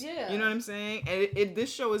shows. Yeah. You know what I'm saying? And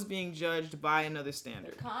this show is being judged by another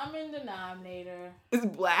standard. The common denominator is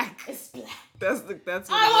black. It's black. That's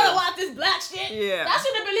what I want to watch this black shit. Yeah. That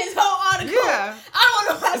should have been his whole article. Yeah. I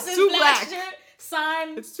want to watch this black shit.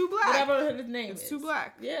 Sign. It's too black. Whatever his name is. It's too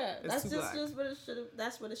black. Yeah. That's just what it should have.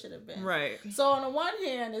 That's what it should have been. Right. So on the one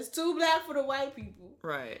hand, it's too black for the white people.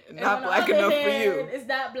 Right. Not black enough for you. It's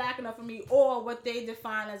not black enough for me, or what they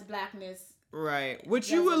define as blackness. Right. What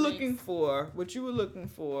you were looking for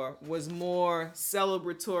was more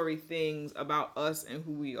celebratory things about us and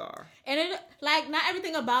who we are. And it, like, not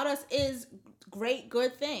everything about us is great,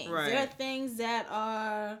 good things. Right. There are things that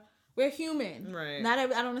are. We're human. Right. I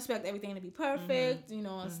don't expect everything to be perfect,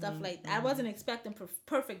 and stuff like that. I wasn't expecting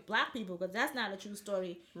perfect black people, because that's not a true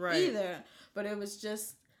story either. But it was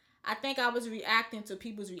just, I think I was reacting to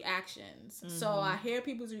people's reactions. So I hear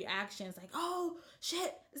people's reactions like, oh,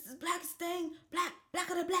 shit, this is blackest thing.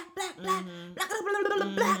 Blacker than black, blacker than blah, blah,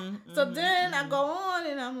 blah, black. So then I go on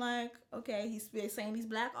and I'm like, okay, he's saying these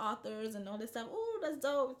black authors and all this stuff. Ooh, that's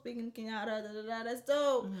dope. Speaking Kenyatta, that's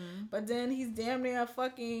dope. But then he's damn near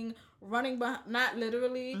fucking running behind, not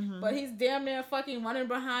literally, but he's damn near fucking running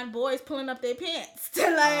behind boys pulling up their pants to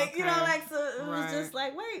like, so it was just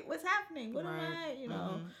like, wait, what's happening? What am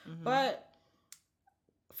I, But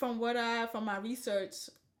from my research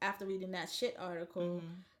after reading that shit article,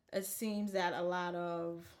 it seems that a lot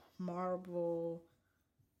of Marvel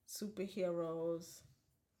superheroes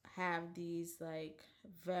have these like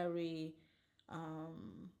very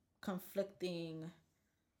conflicting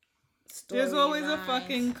There's always lines. a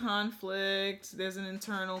fucking conflict. There's an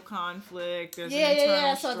internal conflict. There's an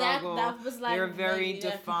internal struggle. So that was like there are very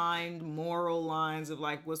defined moral lines of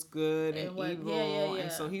like what's good and evil.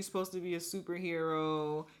 And so he's supposed to be a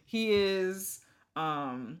superhero. He is,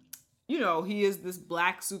 he is this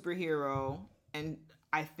black superhero. And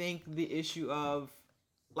I think the issue of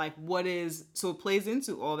like so it plays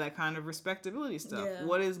into all that kind of respectability stuff. Yeah.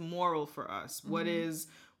 What is moral for us? What is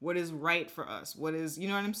what is right for us, what is, you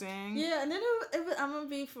know what I'm saying? Yeah, and then I'm gonna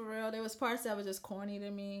be for real. There was parts that were just corny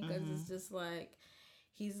to me because it's just like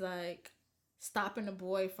he's like stopping the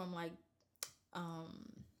boy from like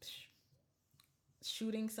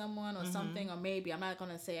shooting someone or something, or maybe I'm not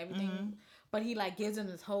gonna say everything, but he like gives him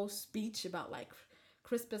this whole speech about like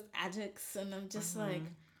Crispus Attucks, and I'm just like,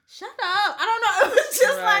 shut up! I don't know. It was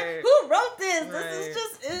just like, who wrote this?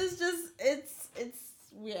 This is just it's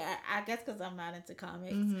weird. I guess because I'm not into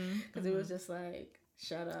comics, because it was just like,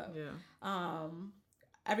 shut up. Yeah.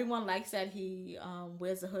 Everyone likes that he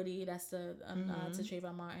wears a hoodie. That's the to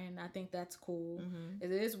Trayvon Martin. I think that's cool.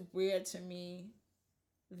 It is weird to me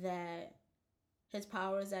that his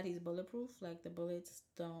power is that he's bulletproof. Like the bullets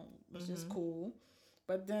don't, which is cool.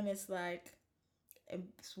 But then it's like,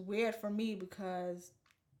 it's weird for me because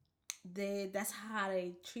that's how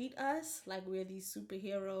they treat us. Like we're these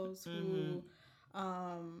superheroes who,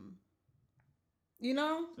 you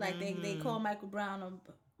know, like they call Michael Brown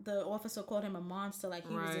the officer called him a monster, like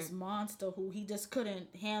he was this monster who he just couldn't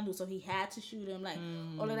handle, so he had to shoot him, like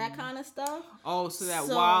all of that kind of stuff. Oh, so that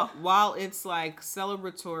while it's like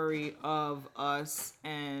celebratory of us,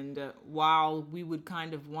 and while we would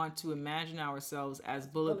kind of want to imagine ourselves as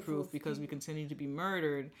bulletproof because we continue to be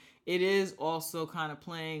murdered, it is also kind of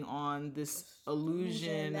playing on this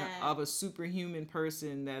illusion of a superhuman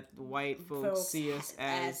person that the white folks see us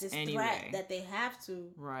as this anyway. Threat that they have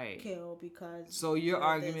to kill because. So your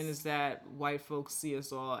argument is that white folks see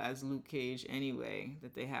us all as Luke Cage anyway,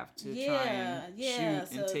 that they have to try and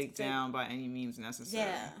shoot and take down by any means necessary.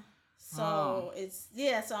 Yeah. So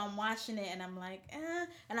so I'm watching it and I'm like,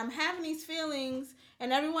 and I'm having these feelings,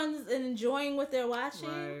 and everyone's enjoying what they're watching.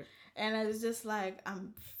 Right. And it's just like, I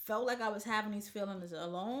felt like I was having these feelings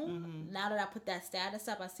alone. Now that I put that status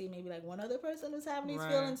up, I see maybe like one other person who's having these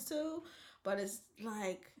feelings too. But it's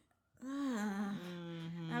like,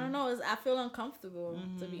 I don't know. I feel uncomfortable,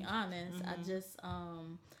 to be honest. I just,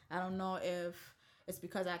 I don't know if it's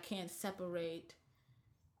because I can't separate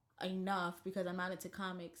enough because I'm not into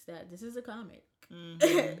comics that this is a comic.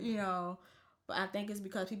 You know, but I think it's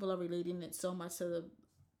because people are relating it so much to the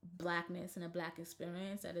Blackness and a Black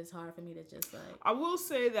experience that it's hard for me to just like. I will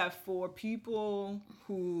say that for people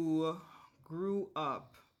who grew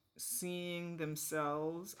up seeing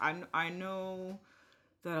themselves, I know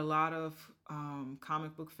that a lot of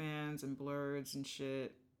comic book fans and blurs and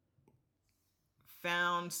shit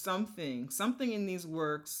found something in these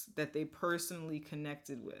works that they personally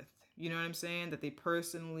connected with. You know what I'm saying? That they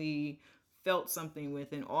personally felt something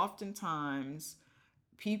with, and oftentimes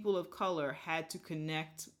people of color had to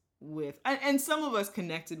connect with, and some of us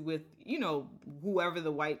connected with, you know, whoever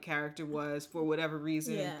the white character was for whatever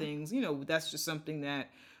reason and things, you know, that's just something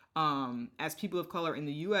that as people of color in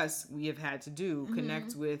the US we have had to do,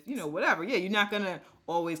 connect with, you know, whatever. Yeah, you're not gonna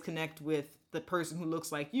always connect with the person who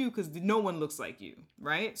looks like you because no one looks like you,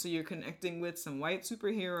 right? So you're connecting with some white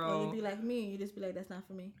superhero. Or you'd be like me, you just be like, that's not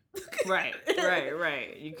for me. Right.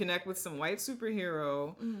 You connect with some white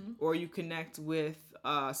superhero, or you connect with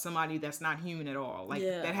somebody that's not human at all, like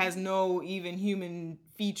that has no even human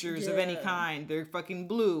features of any kind. They're fucking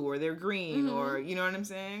blue or they're green, or you know what I'm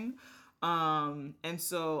saying? And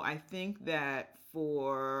so I think that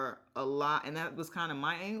for a lot, and that was kind of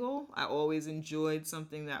my angle, I always enjoyed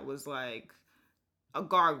something that was like a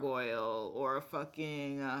gargoyle or a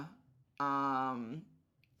fucking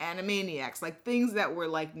Animaniacs, like things that were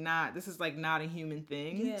like this is like not a human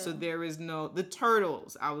thing. Yeah. So there is the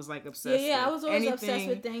Turtles. I was like obsessed with. I was always obsessed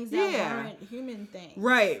with things that weren't human things.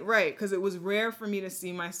 Right. Because it was rare for me to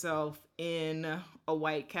see myself in a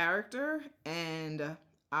white character, and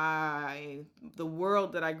the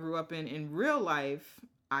world that I grew up in real life,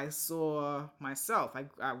 I saw myself.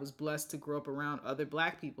 I was blessed to grow up around other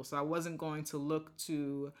Black people, so I wasn't going to look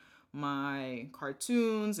to my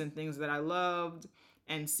cartoons and things that I loved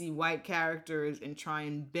and see white characters and try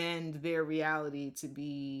and bend their reality to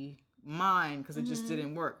be mine, because it just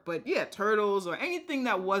didn't work. But yeah, Turtles or anything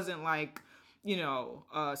that wasn't like, you know,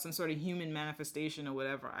 some sort of human manifestation or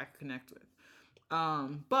whatever, I connect with.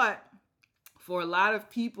 But for a lot of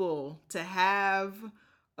people to have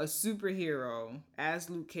a superhero as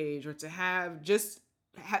Luke Cage, or to have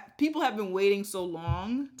people have been waiting so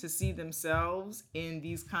long to see themselves in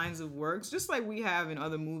these kinds of works, just like we have in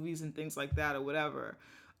other movies and things like that or whatever.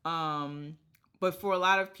 But for a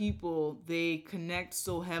lot of people, they connect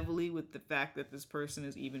so heavily with the fact that this person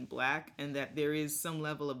is even Black, and that there is some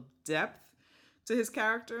level of depth to his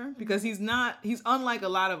character because he's unlike a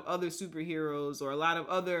lot of other superheroes or a lot of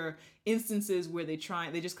other instances where they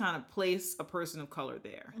just kind of place a person of color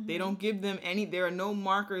there. They don't give them there are no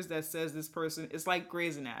markers that says this person. It's like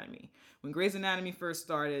Grey's Anatomy. When Grey's Anatomy first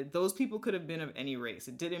started, those people could have been of any race.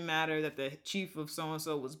 It didn't matter that the chief of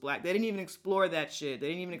so-and-so was black. They didn't even explore that shit. They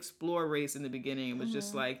didn't even explore race in the beginning. It was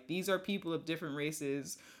just like, these are people of different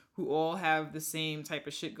races who all have the same type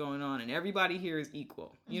of shit going on, and everybody here is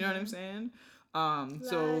equal. You know what I'm saying?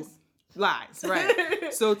 So lies,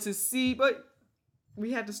 right? So to see, but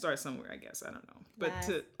we had to start somewhere, I guess. I don't know, but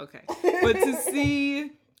to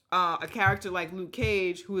see a character like Luke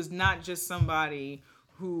Cage, who is not just somebody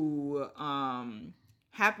who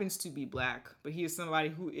happens to be black, but he is somebody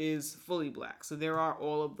who is fully black. So there are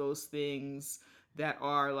all of those things that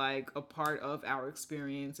are like a part of our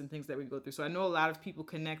experience and things that we go through. So I know a lot of people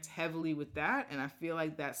connect heavily with that, and I feel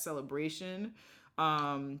like that celebration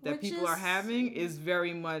that people are having is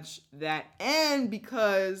very much that. And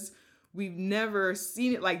because we've never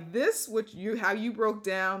seen it like this, how you broke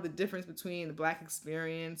down the difference between the black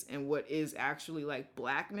experience and what is actually like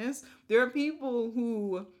blackness. There are people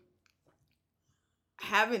who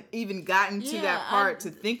haven't even gotten to that part to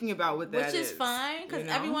thinking about what that is. Which is fine, because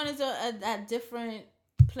everyone is at different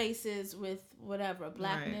places with whatever,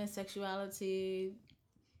 blackness, sexuality,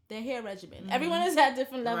 their hair regimen. Everyone is at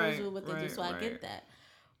different levels with what they do, so I get that.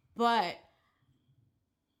 But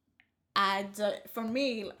for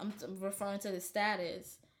me, I'm referring to the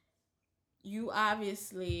status. You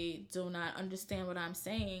obviously do not understand what I'm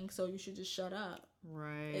saying, so you should just shut up.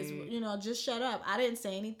 Right. Just shut up. I didn't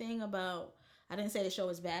say anything about. I didn't say the show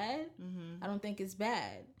is bad. I don't think it's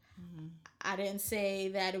bad. I didn't say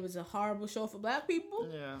that it was a horrible show for black people.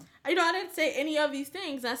 Yeah. I didn't say any of these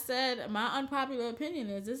things. I said my unpopular opinion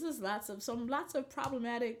is this is lots of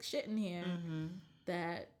problematic shit in here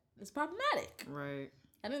that is problematic. Right.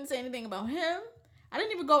 I didn't say anything about him. I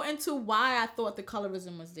didn't even go into why I thought the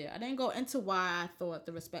colorism was there. I didn't go into why I thought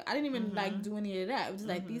the respect. I didn't even do any of that. It was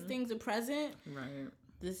like these things are present. Right.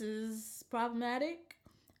 This is problematic.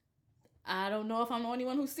 I don't know if I'm the only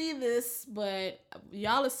one who see this, but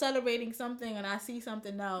y'all are celebrating something and I see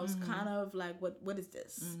something else, kind of like, what is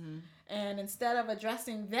this? And instead of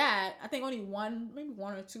addressing that, I think maybe one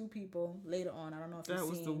or two people later on, I don't know if that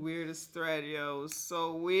was the weirdest thread, yo. It was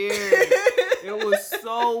so weird. It was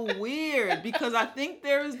so weird because I think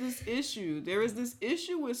there is this issue. There is this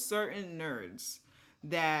issue with certain nerds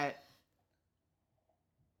that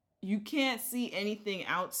you can't see anything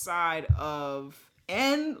outside of,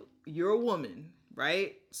 and you're a woman,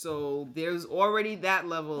 right? So there's already that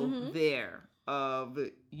level there of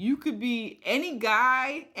you could be any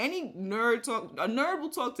guy, any nerd a nerd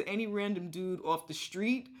will talk to any random dude off the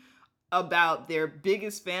street about their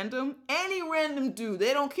biggest fandom. Any random dude,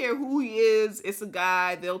 they don't care who he is. It's a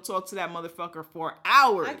guy. They'll talk to that motherfucker for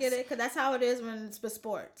hours. I get it, because that's how it is when it's for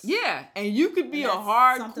sports. Yeah, and you could be a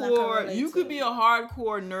hardcore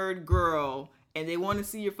nerd girl, and they want to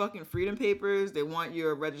see your fucking freedom papers. They want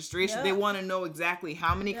your registration. Yep. They want to know exactly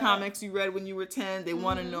how many comics you read when you were 10. They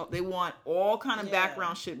want to know. They want all kind of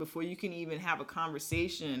background shit before you can even have a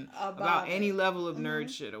conversation about any level of nerd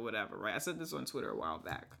shit or whatever, right? I said this on Twitter a while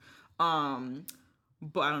back.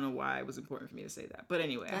 But I don't know why it was important for me to say that. But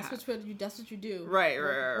anyway, that's what you do. Right.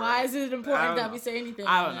 Why is it important that we say anything?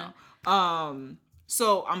 I don't know.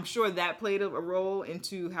 So I'm sure that played a role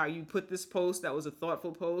into how you put this post. That was a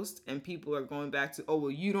thoughtful post, and people are going back to, oh, well,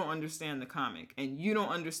 you don't understand the comic, and you don't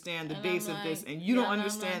understand the base of this, and you don't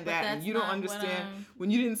understand that, and you don't understand when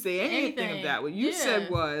you didn't say anything of that. What you said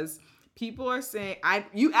was, people are saying,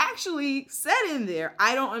 you actually said in there,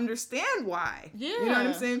 I don't understand why. Yeah. You know what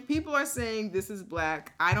I'm saying? People are saying, this is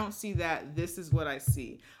black. I don't see that. This is what I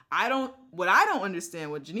see. What I don't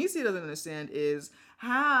understand, what Janicia doesn't understand is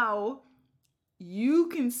how you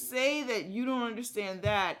can say that you don't understand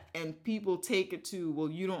that and people take it to, well,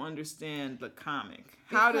 you don't understand the comic.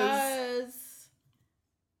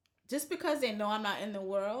 Just because they know I'm not in the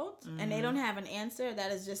world and they don't have an answer,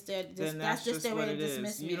 that is just their way to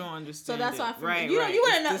dismiss me. You don't understand. So that's why you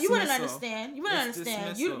wouldn't know. You wouldn't understand. You wouldn't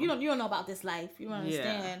understand. You don't know about this life. You don't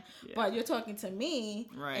understand. Yeah. But you're talking to me,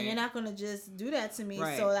 and you're not gonna just do that to me.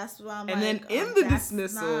 Right. So that's why I'm. And then in the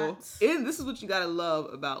dismissal, this is what you gotta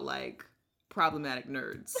love about like problematic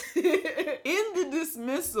nerds. In the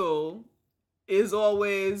dismissal is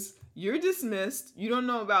always, you're dismissed. You don't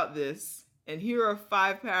know about this. And here are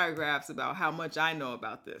 5 paragraphs about how much I know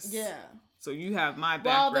about this. Yeah. So you have my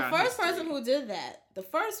background. Well, the first person who did that, the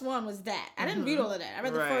first one was that. I didn't read all of that. I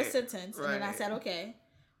read the first sentence, and then I said, okay.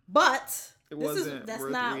 But It wasn't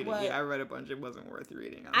worth reading. Yeah, I read a bunch. It wasn't worth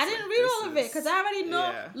reading. I didn't read all of it because I already know.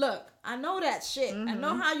 Yeah. Look, I know that shit. I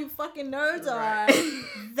know how you fucking nerds are.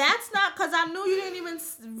 That's not because I knew you didn't even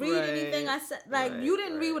read anything I said. Like, you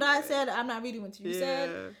didn't read what I said. I'm not reading what you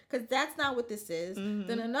said because that's not what this is.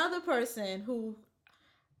 Then another person who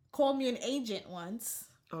called me an agent once.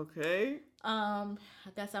 Okay. I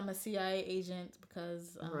guess I'm a CIA agent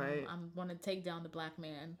because I want to take down the black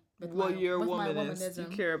man. You're a womanist. You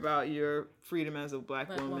care about your freedom as a black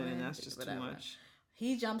woman, and that's just too much.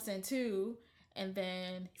 He jumps in too, and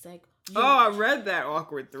then he's like, I read that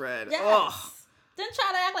awkward thread. Yes. Oh. Then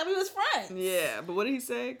try to act like we was friends. Yeah, but what did he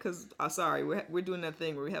say? Because, sorry, we're doing that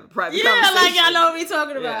thing where we have a private conversation. Yeah, like y'all know what we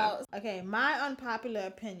talking about. Okay, my unpopular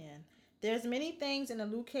opinion. There's many things in the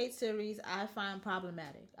Luke Cage series I find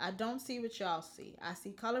problematic. I don't see what y'all see. I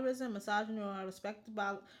see colorism, misogyny,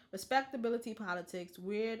 respectability politics,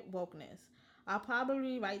 weird wokeness. I'll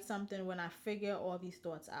probably write something when I figure all these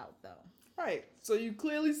thoughts out, though. Right. So you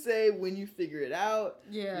clearly say when you figure it out.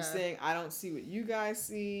 Yeah. You're saying, I don't see what you guys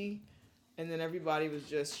see. And then everybody was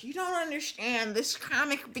just, you don't understand. This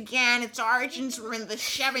comic began, its origins were in the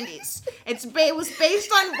 70s. It was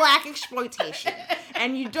based on black exploitation.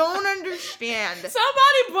 And you don't understand.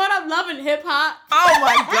 Somebody brought up Love and Hip Hop. Oh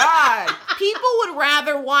my God. People would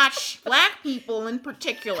rather watch, black people in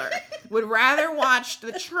particular, would rather watch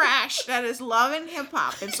the trash that is Love and Hip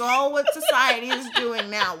Hop. It's all what society is doing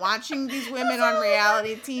now, watching these women on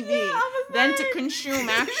reality TV, than to consume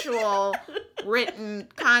actual written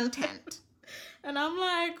content. And I'm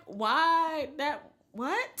like, why that?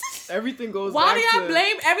 What? Everything goes. Why do y'all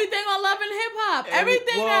blame everything on Love and Hip Hop?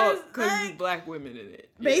 Everything that is because black women in it.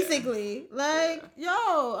 Basically,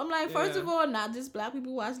 I'm like, first of all, not just black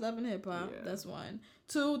people watch Love and Hip Hop. Yeah. That's one.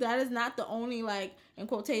 Two, that is not the only in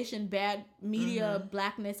quotation bad media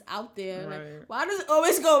blackness out there. Right. Like, why does it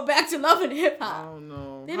always go back to Love and Hip Hop? I don't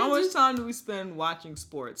know. How much time do we spend watching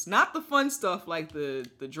sports? Not the fun stuff like the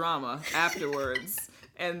drama afterwards.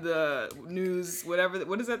 And the news, whatever.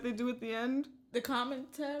 What is that they do at the end? The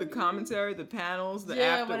commentary, the panels, the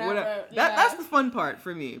after, whatever. That's the fun part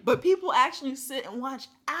for me. But people actually sit and watch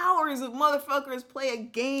hours of motherfuckers play a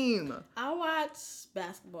game. I watch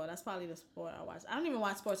basketball. That's probably the sport I watch. I don't even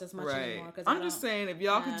watch sports as much anymore. I'm just saying, if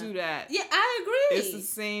y'all could do that. Yeah, I agree. It's the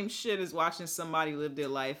same shit as watching somebody live their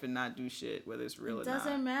life and not do shit, whether it's real or not.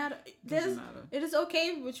 Doesn't matter. It is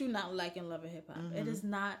okay with you not liking Love and Hip Hop. It is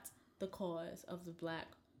not the cause of the black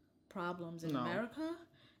problems in America.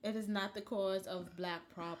 It is not the cause of black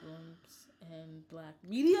problems in black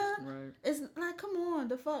media. Right. It's like, come on,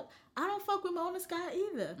 the fuck. I don't fuck with Mona Scott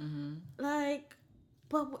either.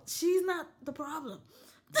 But she's not the problem.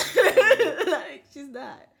 She's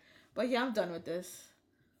not. But yeah, I'm done with this.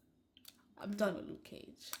 I'm done with Luke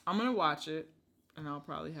Cage. I'm gonna watch it, and I'll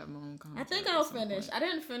probably have my own content. I think I'll finish. I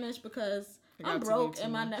didn't finish because I'm broke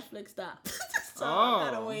and my Netflix stopped. So I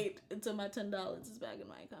gotta wait until my $10 is back in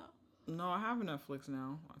my account. No, I have a Netflix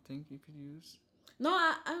now. I think you could use. No,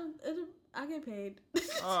 I get paid.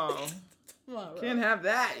 Oh, on, can't have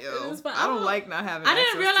that, yo. I don't like not having. I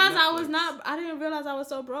didn't realize I didn't realize I was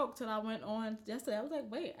so broke till I went on yesterday. I was like,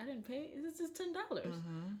 wait, I didn't pay. This is $10.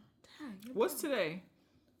 What's today?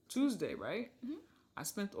 Tuesday, right? I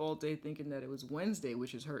spent all day thinking that it was Wednesday,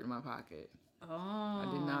 which is hurting my pocket. Oh. I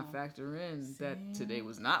did not factor in that today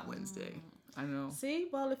was not Wednesday. I know. See,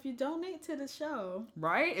 well, if you donate to the show,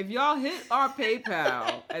 right? If y'all hit our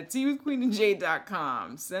PayPal at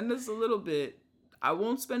teawithqueenandj.com, send us a little bit. I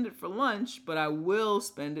won't spend it for lunch, but I will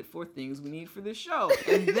spend it for things we need for this show.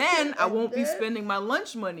 And then I won't be spending my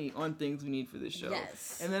lunch money on things we need for this show.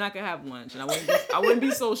 Yes. And then I can have lunch, and I wouldn't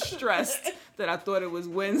be so stressed that I thought it was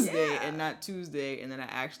Wednesday and not Tuesday, and then I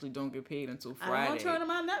actually don't get paid until Friday. I won't turn on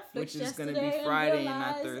my Netflix which is going to be Friday and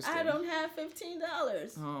not Thursday. I don't have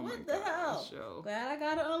 $15. Oh what the hell? Yo. Glad I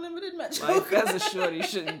got an unlimited Metro. Life as a shorty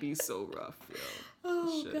shouldn't be so rough, yo.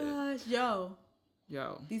 Oh gosh,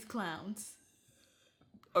 yo, these clowns.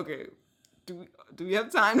 Okay, do we have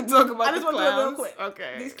time to talk about the clowns? I just want to do it real quick.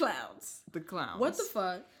 Okay. These clowns. The clowns. What the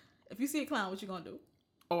fuck? If you see a clown, what you gonna do?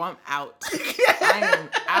 Oh, I'm out. I am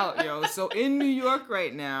out, yo. So in New York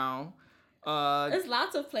right now, there's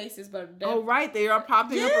lots of places, but right, they are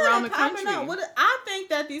popping up around the country. I think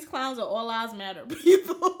that these clowns are all lives matter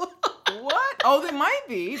people. What? Oh, they might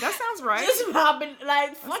be. That sounds right. Just popping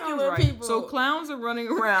fucking with people. So clowns are running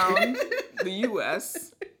around the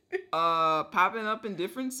U.S. Popping up in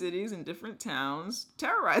different cities and different towns,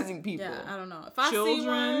 terrorizing people. Yeah, I don't know. If I see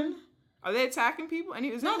one, are they attacking people?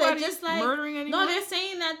 They're just murdering anyone? No, they're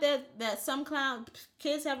saying that some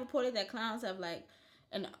kids have reported that clowns have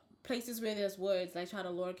places where there's woods, like try to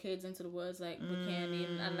lure kids into the woods, like with candy.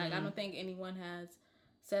 And I don't think anyone has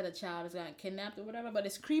said a child has gotten kidnapped or whatever, but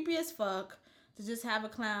it's creepy as fuck to just have a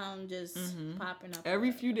clown just popping up.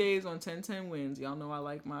 Every few days on 1010 Wins, y'all know I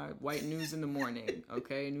like my white news in the morning,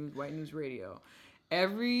 okay? White news radio.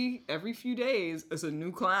 Every few days, it's a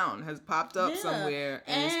new clown has popped up somewhere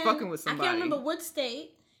and it's fucking with somebody. I can't remember what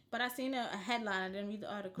state, but I seen a headline. I didn't read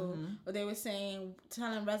the article, but they were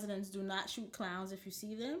telling residents do not shoot clowns if you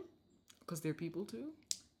see them. Because they're people too?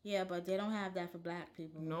 Yeah, but they don't have that for black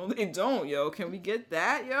people. No, they don't, yo. Can we get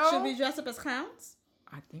that, yo? Should we dress up as clowns?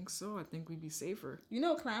 I think so. I think we'd be safer. You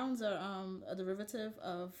know, clowns are a derivative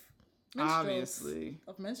of minstrels. Obviously.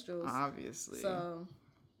 Of minstrels. Obviously. So,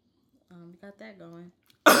 we got that going.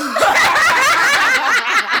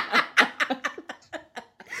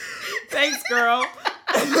 Thanks, girl.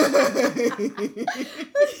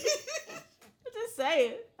 Just say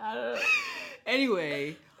it. I don't know.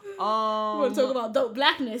 Anyway, we want to talk about dope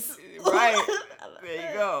blackness. Right. There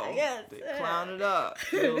you go. I guess. They clown it up.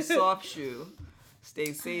 Little soft shoe.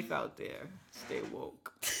 Stay safe out there. Stay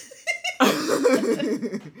woke.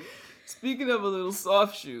 Speaking of a little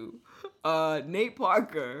soft shoe, Nate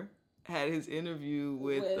Parker had his interview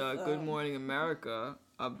with Good Morning America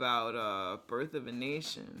about Birth of a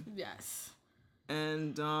Nation. Yes.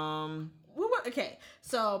 And okay,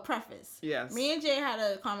 so preface. Yes. Me and Jay had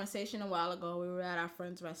a conversation a while ago. We were at our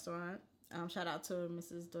friend's restaurant. Shout out to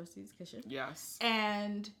Mrs. Dorsey's Kitchen. Yes.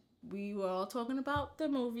 And we were all talking about the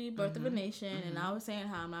movie Birth of a Nation, and I was saying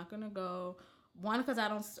how I'm not gonna go. One, because I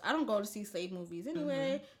don't go to see slave movies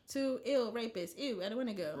anyway. Two, ew, rapist, ew, I don't want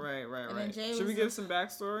to go. Right. And then Jay Should we give some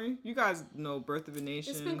backstory? You guys know Birth of a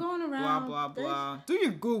Nation. It's been going around. Blah, blah, blah. Do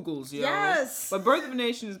your Googles, yo. Yes. But Birth of a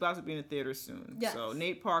Nation is about to be in the theater soon. Yes. So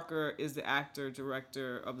Nate Parker is the actor,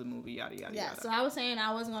 director of the movie, yada, yada, Yeah, yada. so I was saying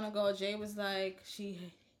I wasn't going to go. Jay was like, she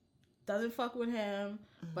doesn't fuck with him,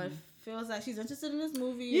 but feels like she's interested in this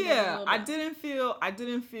movie. Yeah, I didn't feel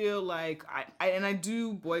like I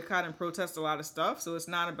do boycott and protest a lot of stuff, so it's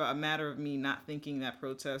not about a matter of me not thinking that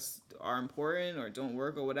protests are important or don't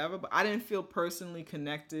work or whatever, but I didn't feel personally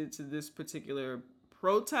connected to this particular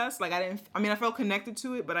protest. Like I felt connected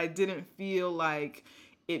to it, but I didn't feel like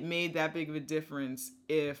it made that big of a difference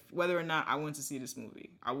if whether or not I went to see this movie.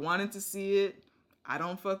 I wanted to see it. I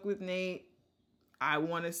don't fuck with Nate. I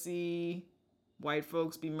want to see white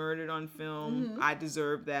folks be murdered on film. I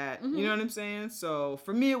deserve that. You know what I'm saying? So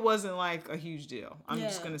for me, it wasn't like a huge deal. I'm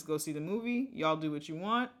just going to go see the movie. Y'all do what you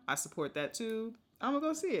want. I support that too. I'm going to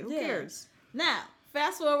go see it. Who cares? Now,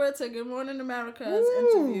 fast forward to Good Morning America's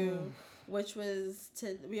interview, which was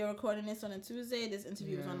we are recording this on a Tuesday. This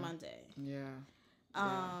interview was on Monday.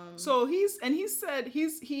 So he said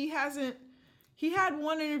he had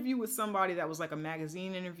one interview with somebody that was like a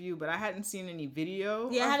magazine interview, but I hadn't seen any video.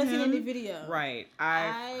 Yeah, I hadn't seen any video. Right.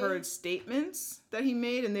 I heard statements that he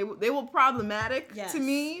made, and they were problematic to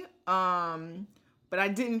me. But I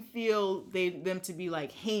didn't feel them to be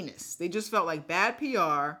like heinous. They just felt like bad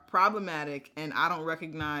PR, problematic, and I don't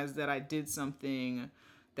recognize that I did something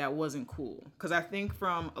that wasn't cool. Because I think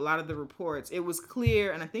from a lot of the reports, it was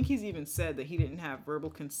clear, and I think he's even said that he didn't have verbal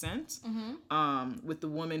consent with the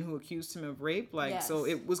woman who accused him of rape. So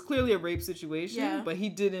it was clearly a rape situation, but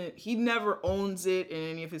he never owns it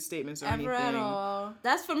in any of his statements or anything. At all.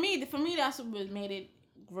 That's for me, that's what made it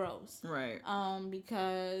gross. Right.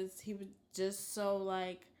 Because he was just so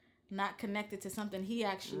like not connected to something he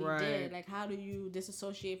actually did. Like, how do you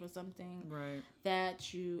disassociate from something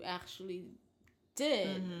that you actually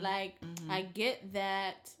did? I get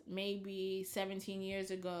that maybe 17 years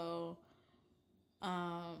ago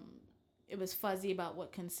it was fuzzy about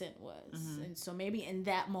what consent was, and so maybe in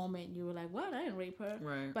that moment you were like, what, I didn't rape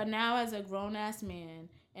her, but now as a grown-ass man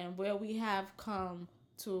and where we have come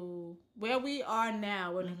to where we are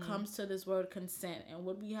now when it comes to this word consent and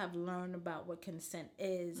what we have learned about what consent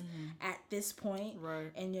is at this point,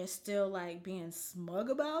 and you're still like being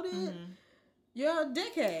smug about it, you're a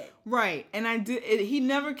dickhead. Right. And he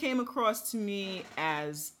never came across to me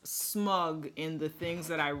as smug in the things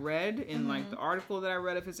that I read in like the article that I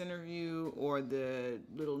read of his interview or the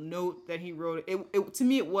little note that he wrote. It to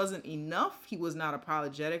me, it wasn't enough. He was not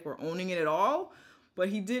apologetic or owning it at all, but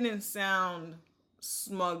he didn't sound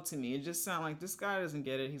smug to me. It just sounded like this guy doesn't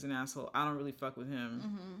get it. He's an asshole. I don't really fuck with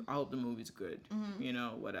him. I hope the movie's good. You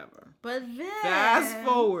know, whatever. But then Fast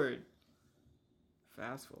forward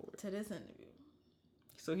to this interview.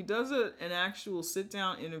 So he does an actual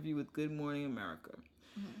sit-down interview with Good Morning America,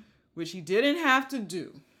 which he didn't have to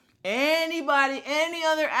do. Any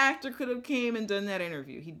other actor could have came and done that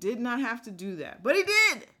interview. He did not have to do that, but he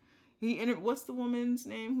did. What's the woman's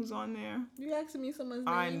name who's on there? You asking me someone's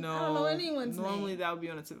name? I know. I don't know anyone's name. Normally that would be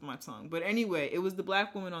on the tip of my tongue. But anyway, it was the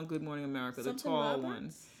black woman on Good Morning America, the tall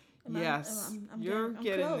one. Yes. You're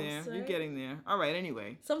getting close, there. right? You're getting there. All right,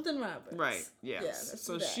 anyway. Something Roberts. Right, yes. Yeah,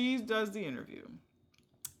 so she does the interview.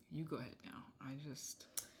 You go ahead now.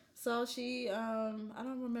 So she, I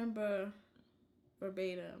don't remember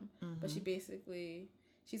verbatim, but she basically,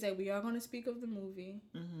 she said, we are going to speak of the movie,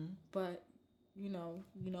 but, you know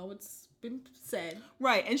what's been said.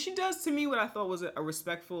 Right, and she does to me what I thought was a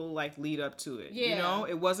respectful, like, lead up to it. Yeah. You know,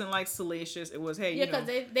 it wasn't, like, salacious. It was, hey, yeah, because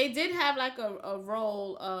they did have, like, a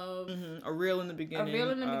role of... a reel in the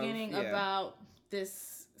beginning. About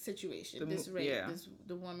this situation, this rape,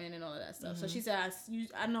 the woman and all of that stuff. So she said,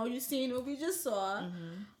 I know you've seen what we just saw.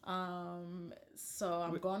 So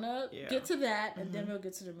I'm gonna get to that, and then we'll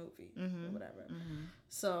get to the movie or whatever.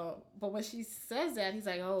 So, but when she says that, he's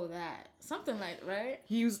like, "Oh, that something like right."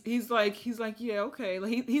 He's like, yeah, okay.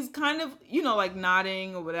 Like he's kind of, like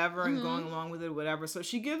nodding or whatever and going along with it or whatever. So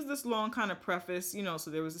she gives this long kind of preface,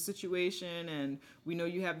 so there was a situation, and we know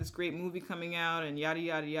you have this great movie coming out, and yada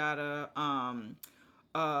yada yada.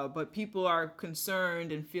 But people are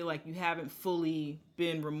concerned and feel like you haven't fully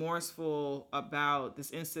been remorseful about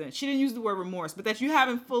this incident. She didn't use the word remorse, but that you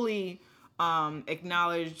haven't fully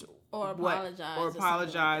acknowledged or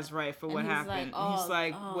apologized, right, for what happened. Like, he's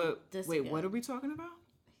like, what are we talking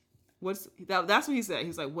about? That's what he said.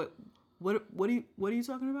 He's like, What are you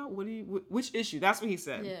talking about? Which issue? That's what he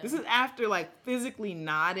said. Yeah. This is after like physically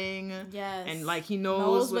nodding. Yes. And like he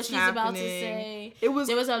knows what's happening. About to say. There was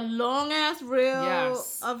a long ass reel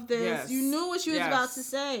of this. Yes. You knew what she was about to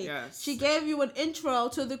say. Yes. She gave you an intro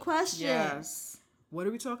to the question. Yes. What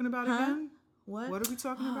are we talking about again? What are we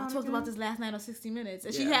talking about? I talked about this last night on 60 Minutes.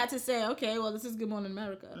 And she had to say, okay, well, this is Good Morning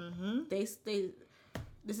America.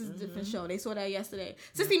 This is a different show. They saw that yesterday.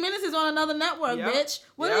 60 Minutes is on another network, bitch.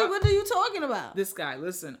 What are you talking about? This guy,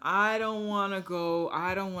 listen, I don't want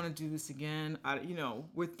to do this again.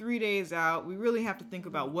 We're 3 days out. We really have to think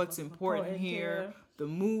about what's important here. The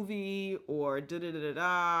movie or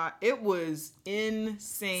da-da-da-da-da. It was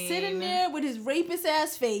insane. Sitting there with his rapist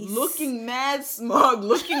ass face. Looking mad smug.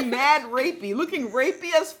 Looking mad rapey. Looking rapey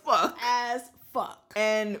as fuck.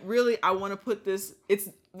 And really, I want to put this,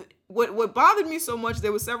 what bothered me so much,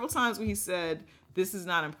 there were several times when he said, this is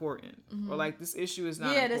not important. Or like, this issue is not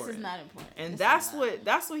important. Yeah, this is not important. And that's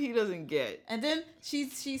what he doesn't get. And then she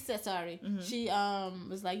said, she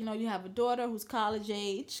was like, you have a daughter who's college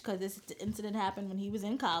age, because this incident happened when he was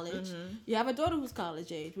in college. You have a daughter who's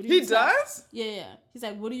college age. What do you does? Yeah. He's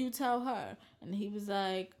like, what do you tell her? And he was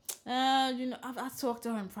like, I talked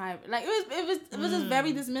to her in private. Like it was just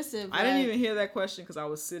very dismissive. I didn't even hear that question because I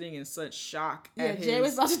was sitting in such shock at his Jay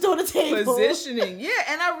was about to throw the table. Positioning. Yeah,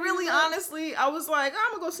 and I really honestly, I was like,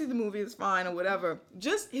 I'm gonna go see the movie, it's fine or whatever.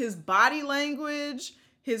 Just his body language,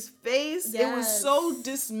 his face, it was so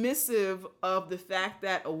dismissive of the fact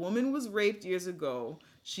that a woman was raped years ago.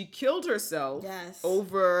 She killed herself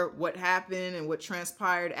over what happened and what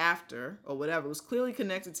transpired after or whatever. It was clearly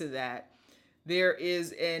connected to that. There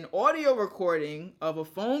is an audio recording of a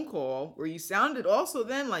phone call where you sounded also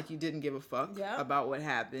then like you didn't give a fuck about what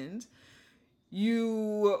happened.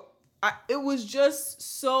 It was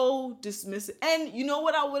just so dismissive. And you know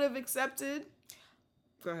what I would have accepted?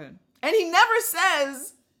 Go ahead. And he never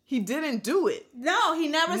says he didn't do it. No, he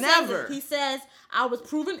never says it. He says, I was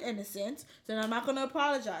proven innocent, so I'm not going to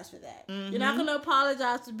apologize for that. You're not going to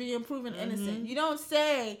apologize for being proven innocent. You don't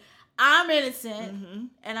say, I'm innocent,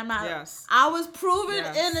 and I'm not. Yes. I was proven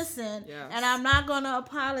innocent, and I'm not going to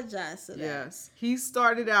apologize for that. Yes. He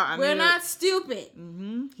started out. We're not stupid.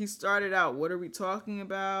 He started out, what are we talking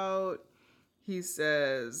about? He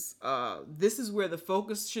says, this is where the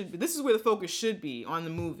focus should be. This is where the focus should be on the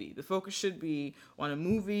movie. The focus should be on a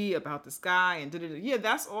movie about this guy and da-da-da. Yeah,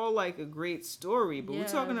 that's all like a great story, but we're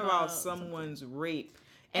talking about someone's rape.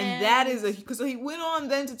 And that is because he went on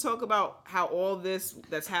then to talk about how all this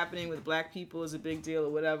that's happening with black people is a big deal or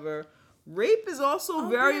whatever. Rape is also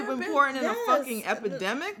very important in a fucking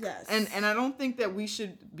epidemic. Yes. And I don't think that we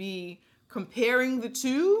should be comparing the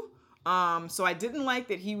two. So I didn't like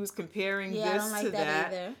that he was comparing this to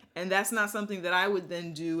that. Either. And that's not something that I would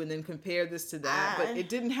then do and then compare this to that. But it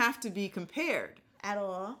didn't have to be compared. At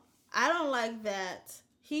all. I don't like that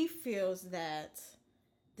he feels that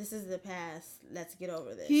this is the past. Let's get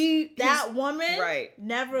over this. That woman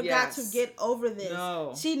never got to get over this.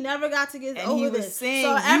 No. She never got to get over he this. Was saying,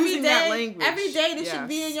 so every day this should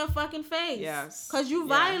be in your fucking face. Yes. Because you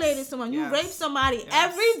violated someone. You raped somebody.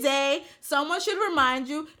 Every day someone should remind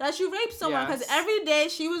you that you raped someone. Because every day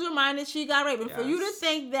she was reminded she got raped. And for you to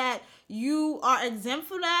think that you are exempt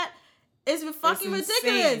from that, It's fucking It's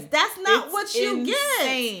ridiculous. insane. That's not It's what you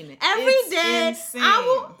insane. get. Every It's day, insane.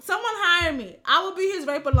 someone hire me. I will be his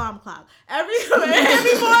rape alarm clock. Every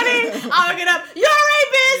morning, I will get up. You're a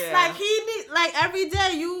rapist. Yeah. Like every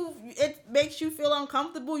day, it makes you feel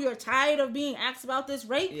uncomfortable. You're tired of being asked about this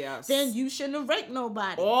rape. Yes. Then you shouldn't have raped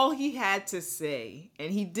nobody. All he had to say,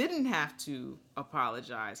 and he didn't have to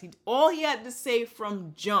apologize. All he had to say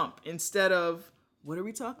from jump, instead of, what are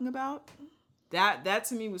we talking about? That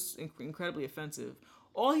to me was incredibly offensive.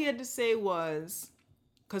 All he had to say was,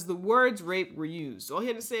 because the words rape were used, all he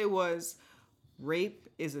had to say was, rape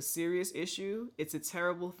is a serious issue. It's a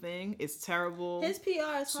terrible thing. It's terrible. His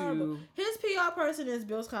PR is horrible. His PR person is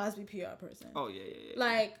Bill Cosby PR person. Oh, yeah.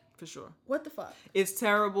 Like, for sure. What the fuck? It's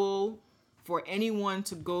terrible for anyone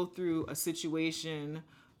to go through a situation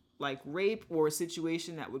like rape or a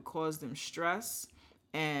situation that would cause them stress,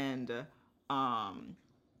 and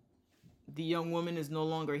the young woman is no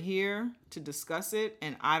longer here to discuss it,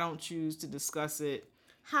 and I don't choose to discuss it.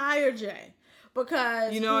 Hire Jay,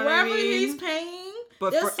 because you know whoever what I mean? he's paying.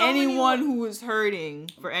 But for anyone who is hurting,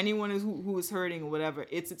 who is hurting or whatever,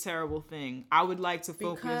 it's a terrible thing. I would like to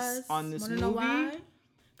focus on this movie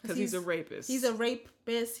because he's a rapist. He's a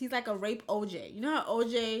rapist. He's like a rape OJ. You know how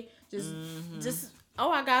OJ just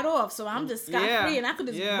I got off, so I'm just scot free, and I could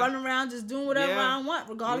just run around just doing whatever I want,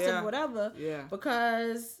 regardless of whatever. Yeah.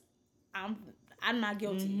 Because I'm not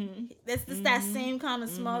guilty. It's just that same kind of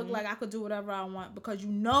smug, like I could do whatever I want because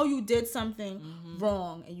you did something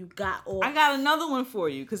wrong and you got off. I got another one for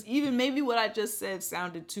you, because even maybe what I just said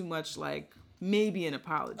sounded too much like maybe an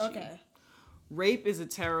apology. Okay. Rape is a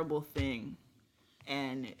terrible thing,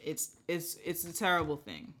 and it's a terrible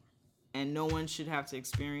thing, and no one should have to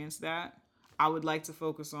experience that. I would like to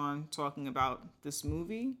focus on talking about this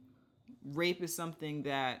movie. Rape is something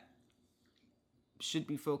that should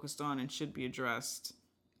be focused on and should be addressed.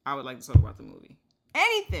 I would like to talk about the movie.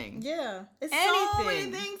 Anything. Yeah. It's so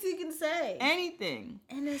many things he can say. Anything.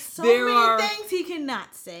 And there's so many things he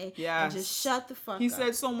cannot say. Yes. And just shut the fuck up. He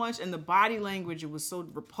said so much, and the body language, it was so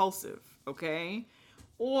repulsive, okay?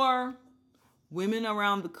 Or women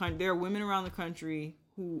around the country, there are women around the country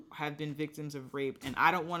who have been victims of rape, and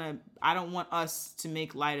I don't want us to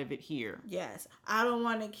make light of it here. Yes. I don't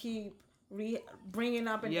want to keep bringing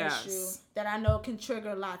up an issue that I know can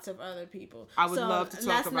trigger lots of other people. I would love to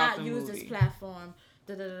talk about the movie. Let's not use this platform.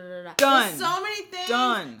 Done. There's so many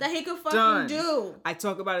things that he could fucking do. I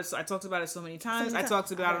talked about it so many times. I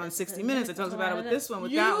talked about it on 60 Minutes. I talked about it with this one,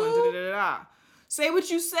 with that one. Say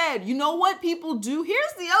what you said. You know what people do?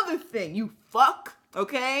 Here's the other thing, you fuck.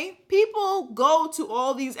 Okay? People go to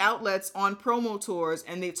all these outlets on promo tours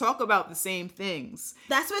and they talk about the same things.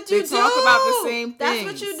 That's what you do. They talk about the same things. That's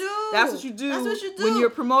what you do. That's what you do. That's what you do. When you're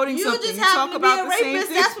promoting something, you talk about the same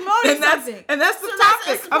things. That's promoting something. And that's the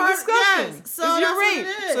topic of discussion. Yes. So is your rape.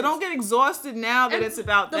 It is. So don't get exhausted now that it's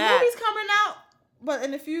about the that. The movie's coming out, but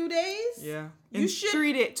in a few days. Yeah. In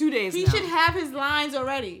 2 days He now. should have his lines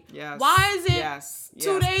already. Yes. Why is it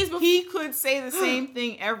 2 days before? He could say the same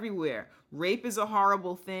thing everywhere. Rape is a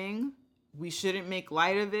horrible thing. We shouldn't make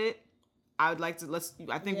light of it. I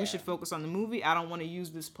think we should focus on the movie. I don't want to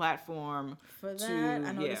use this platform for that.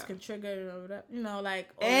 I know this can trigger, like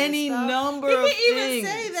any number of things. You can even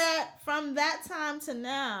say that from that time to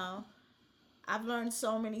now, I've learned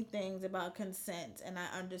so many things about consent, and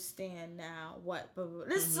I understand now what. But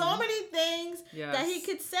there's so many things that he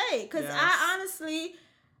could say, because I honestly.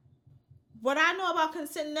 What I know about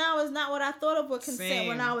consent now is not what I thought of with consent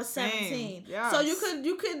when I was 17. Yes. So you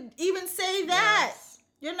could even say that. Yes.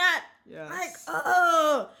 You're not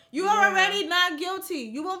you are already not guilty.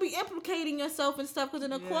 You won't be implicating yourself and stuff, because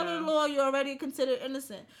in a court of law you're already considered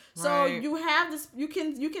innocent. So you have this. You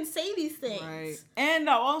can say these things. Right. And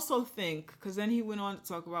I also think, because then he went on to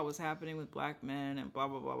talk about what's happening with black men and blah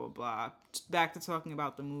blah blah blah blah. Back to talking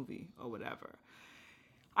about the movie or whatever.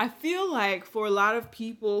 I feel like for a lot of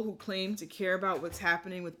people who claim to care about what's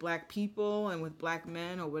happening with black people and with black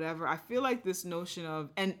men or whatever, I feel like this notion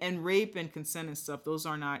of, and rape and consent and stuff, those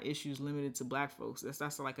are not issues limited to black folks.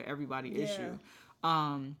 That's like an everybody issue.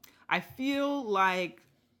 I feel like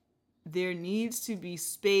there needs to be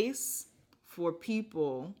space for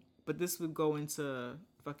people, but this would go into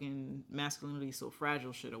fucking masculinity so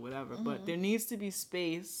fragile shit or whatever, but there needs to be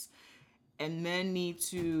space, and men need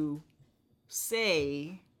to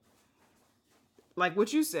say, like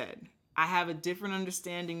what you said, I have a different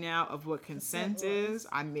understanding now of what consent is.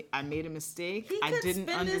 I made a mistake. I didn't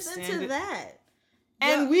understand it. That.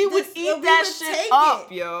 And we would eat that shit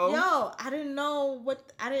up, yo. Yo, I didn't know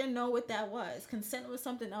what that was. Consent was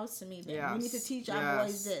something else to me. Then Yes. we need to teach our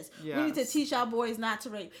boys this. Yes. We need to teach our boys not to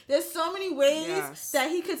rape. There's so many ways that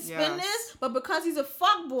he could spin this, but because he's a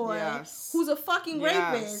fuck boy who's a fucking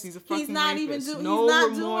rapist, he's not even doing. No he's not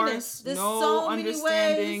remorse, doing this. There's no so many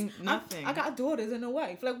understanding, ways. nothing. I got daughters and a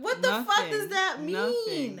wife. Like, what the fuck does that mean?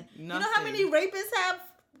 Nothing. You know how many rapists have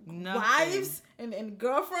wives and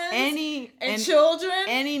girlfriends and children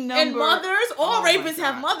any number and mothers? All rapists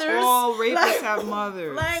have mothers. All rapists have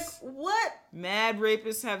mothers. Like, what? Mad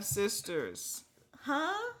rapists have sisters.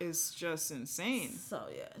 Huh? It's just insane. So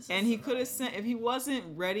yeah. And he could have sent, if he wasn't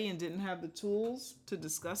ready and didn't have the tools to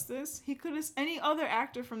discuss this, he could have, any other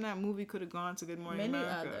actor from that movie could have gone to Good Morning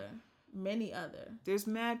America. Many other. There's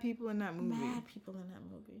mad people in that movie. Mad people in that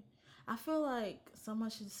movie. I feel like someone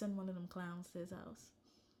should send one of them clowns to his house.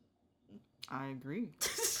 I agree.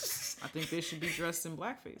 I think they should be dressed in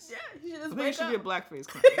blackface. Yeah, he should just I think it should be a blackface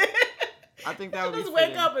clown. I think that would be just fitting.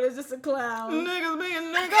 wake up and it's just a clown. Niggas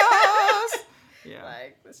being niggas. Yeah.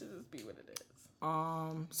 Like, this should just be what it is.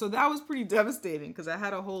 So that was pretty devastating because I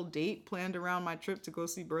had a whole date planned around my trip to go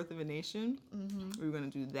see Birth of a Nation. Mm-hmm. We were going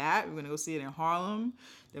to do that. We were going to go see it in Harlem.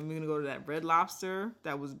 Then we we're going to go to that Red Lobster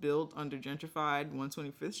that was built under gentrified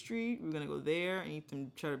 125th Street. We were going to go there and eat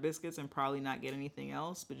some cheddar biscuits and probably not get anything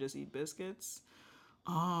else, but just eat biscuits.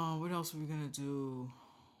 What else were we going to do?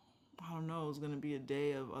 I don't know. It was going to be a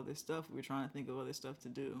day of other stuff. We were trying to think of other stuff to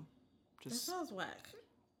do. That sounds whack.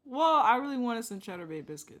 Well, I really wanted some Cheddar Bay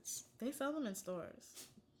biscuits. They sell them in stores.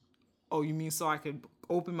 Oh, you mean so I could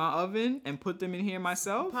open my oven and put them in here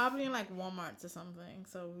myself? Probably in like Walmart's or something.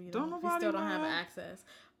 So we still don't have access.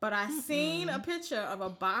 But I seen a picture of a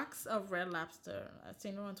box of Red Lobster. I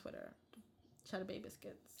seen it on Twitter. Cheddar Bay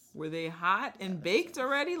biscuits. Were they hot and baked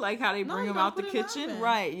already? Like how they bring them out the kitchen?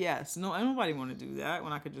 Right, yes. No, nobody want to do that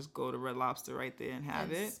when I could just go to Red Lobster right there and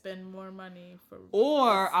have it. Spend more money for...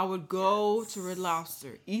 Or I would go to Red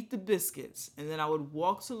Lobster, eat the biscuits, and then I would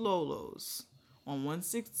walk to Lolo's on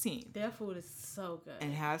 116th. Their food is so good.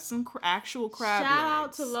 And have some actual crab legs. Shout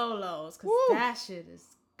out to Lolo's, because that shit is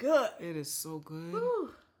good. It is so good.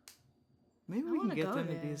 Woo. Maybe we can get them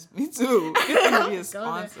to be me too. Get them to be a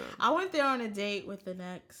sponsor. I went there on a date with the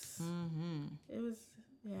next. Mm-hmm. It was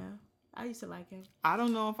I used to like him. I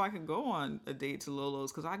don't know if I could go on a date to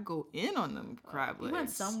Lolo's because I go in on them crab legs. We went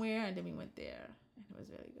somewhere and then we went there and it was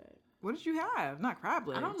really good. What did you have? Not crab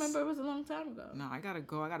legs. I don't remember. It was a long time ago. No, I gotta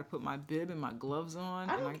go. I gotta put my bib and my gloves on.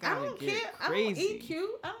 I don't care. Crazy. I don't eat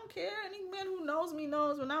cute. I don't care. Any man who knows me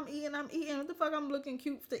knows when I'm eating. What the fuck I'm looking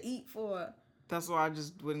cute to eat for? That's why I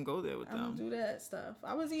just wouldn't go there with them. I don't do that stuff.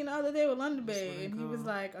 I was eating the other day with London Bay, and he was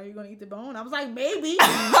like, "Are you gonna eat the bone?" I was like, "Maybe."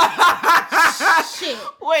 Shit.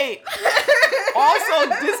 Wait. Also,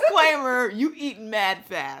 disclaimer: you eat mad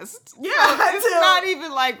fast. Yeah, it's not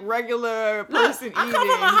even like regular person eating. I come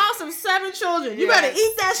from a house of 7 children. You better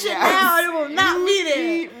eat that shit now, or it will not be there.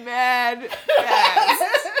 Eat mad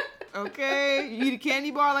fast. Okay, you eat a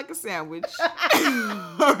candy bar like a sandwich.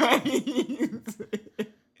 All right.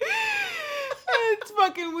 It's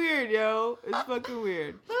fucking weird, yo. It's fucking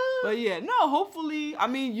weird. But yeah, no, hopefully, I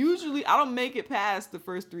mean, usually I don't make it past the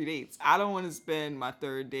first 3 dates. I don't want to spend my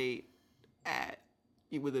 3rd date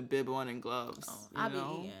with a bib on and gloves. I'll be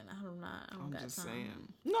eating. I'm just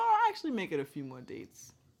saying. No, I actually make it a few more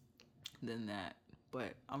dates than that.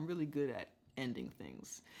 But I'm really good at ending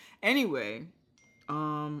things. Anyway,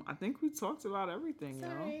 I think we talked about everything,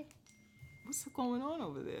 yo. What's going on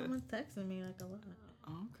over there? Someone's texting me like a lot.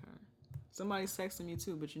 Okay. Somebody's texting me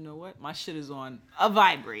too, but you know what? My shit is on a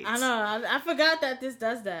vibrate. I know. I forgot that this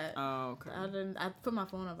does that. Oh, okay. I put my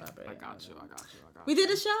phone on vibrate. I got you. We did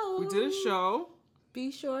a show. We did a show.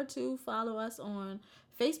 Be sure to follow us on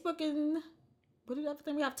Facebook and what is the other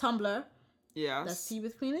thing? We have Tumblr. Yes. That's Tea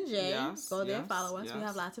with Queen and Jay. Yes. Go there, follow us. Yes. We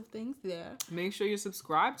have lots of things there. Make sure you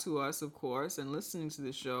subscribe to us, of course, and listening to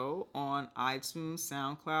the show on iTunes,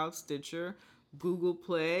 SoundCloud, Stitcher, Google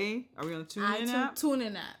Play. Are we on TuneIn app?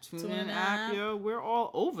 TuneIn app. TuneIn app, yo. We're all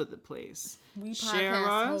over the place. We share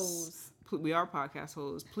podcast us. Hoes. We are podcast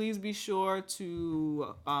hosts. Please be sure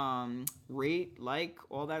to rate, like,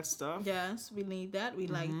 all that stuff. Yes, we need that. We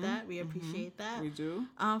like that. We appreciate that. We do.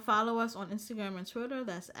 Follow us on Instagram and Twitter.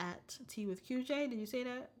 That's at Tea with QJ. Did you say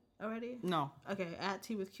that already? No. Okay, at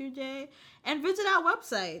Tea with QJ. And visit our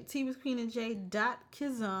website,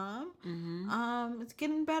 teawithqueenandj.kizom. It's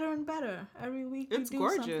getting better and better. Every week we do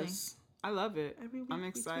gorgeous. Something. I love it. Every week I'm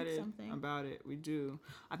excited about it. We do.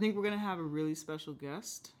 I think we're going to have a really special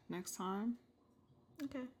guest next time.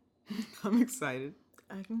 Okay. I'm excited.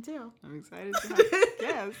 I can tell. I'm excited to have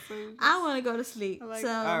guests. So I want to go to sleep. all So,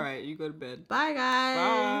 right, you go to bed. bye, guys.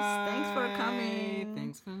 Bye. Thanks for coming.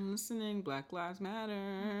 Thanks for listening. Black Lives Matter.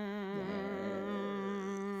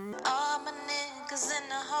 All my niggas in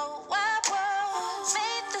the whole wide world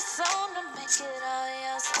made the song to make it all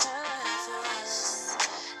yours turn.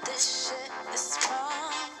 This shit is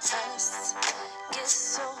from us. Get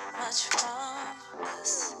so much from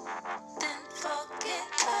us. Then forget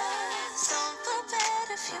us. Don't feel bad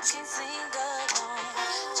if you can't sing along.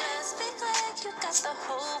 Just be glad you got the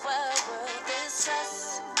whole wide world. It's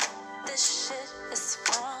us. This shit is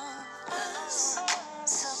from us.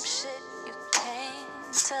 Some shit you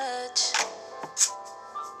can't touch.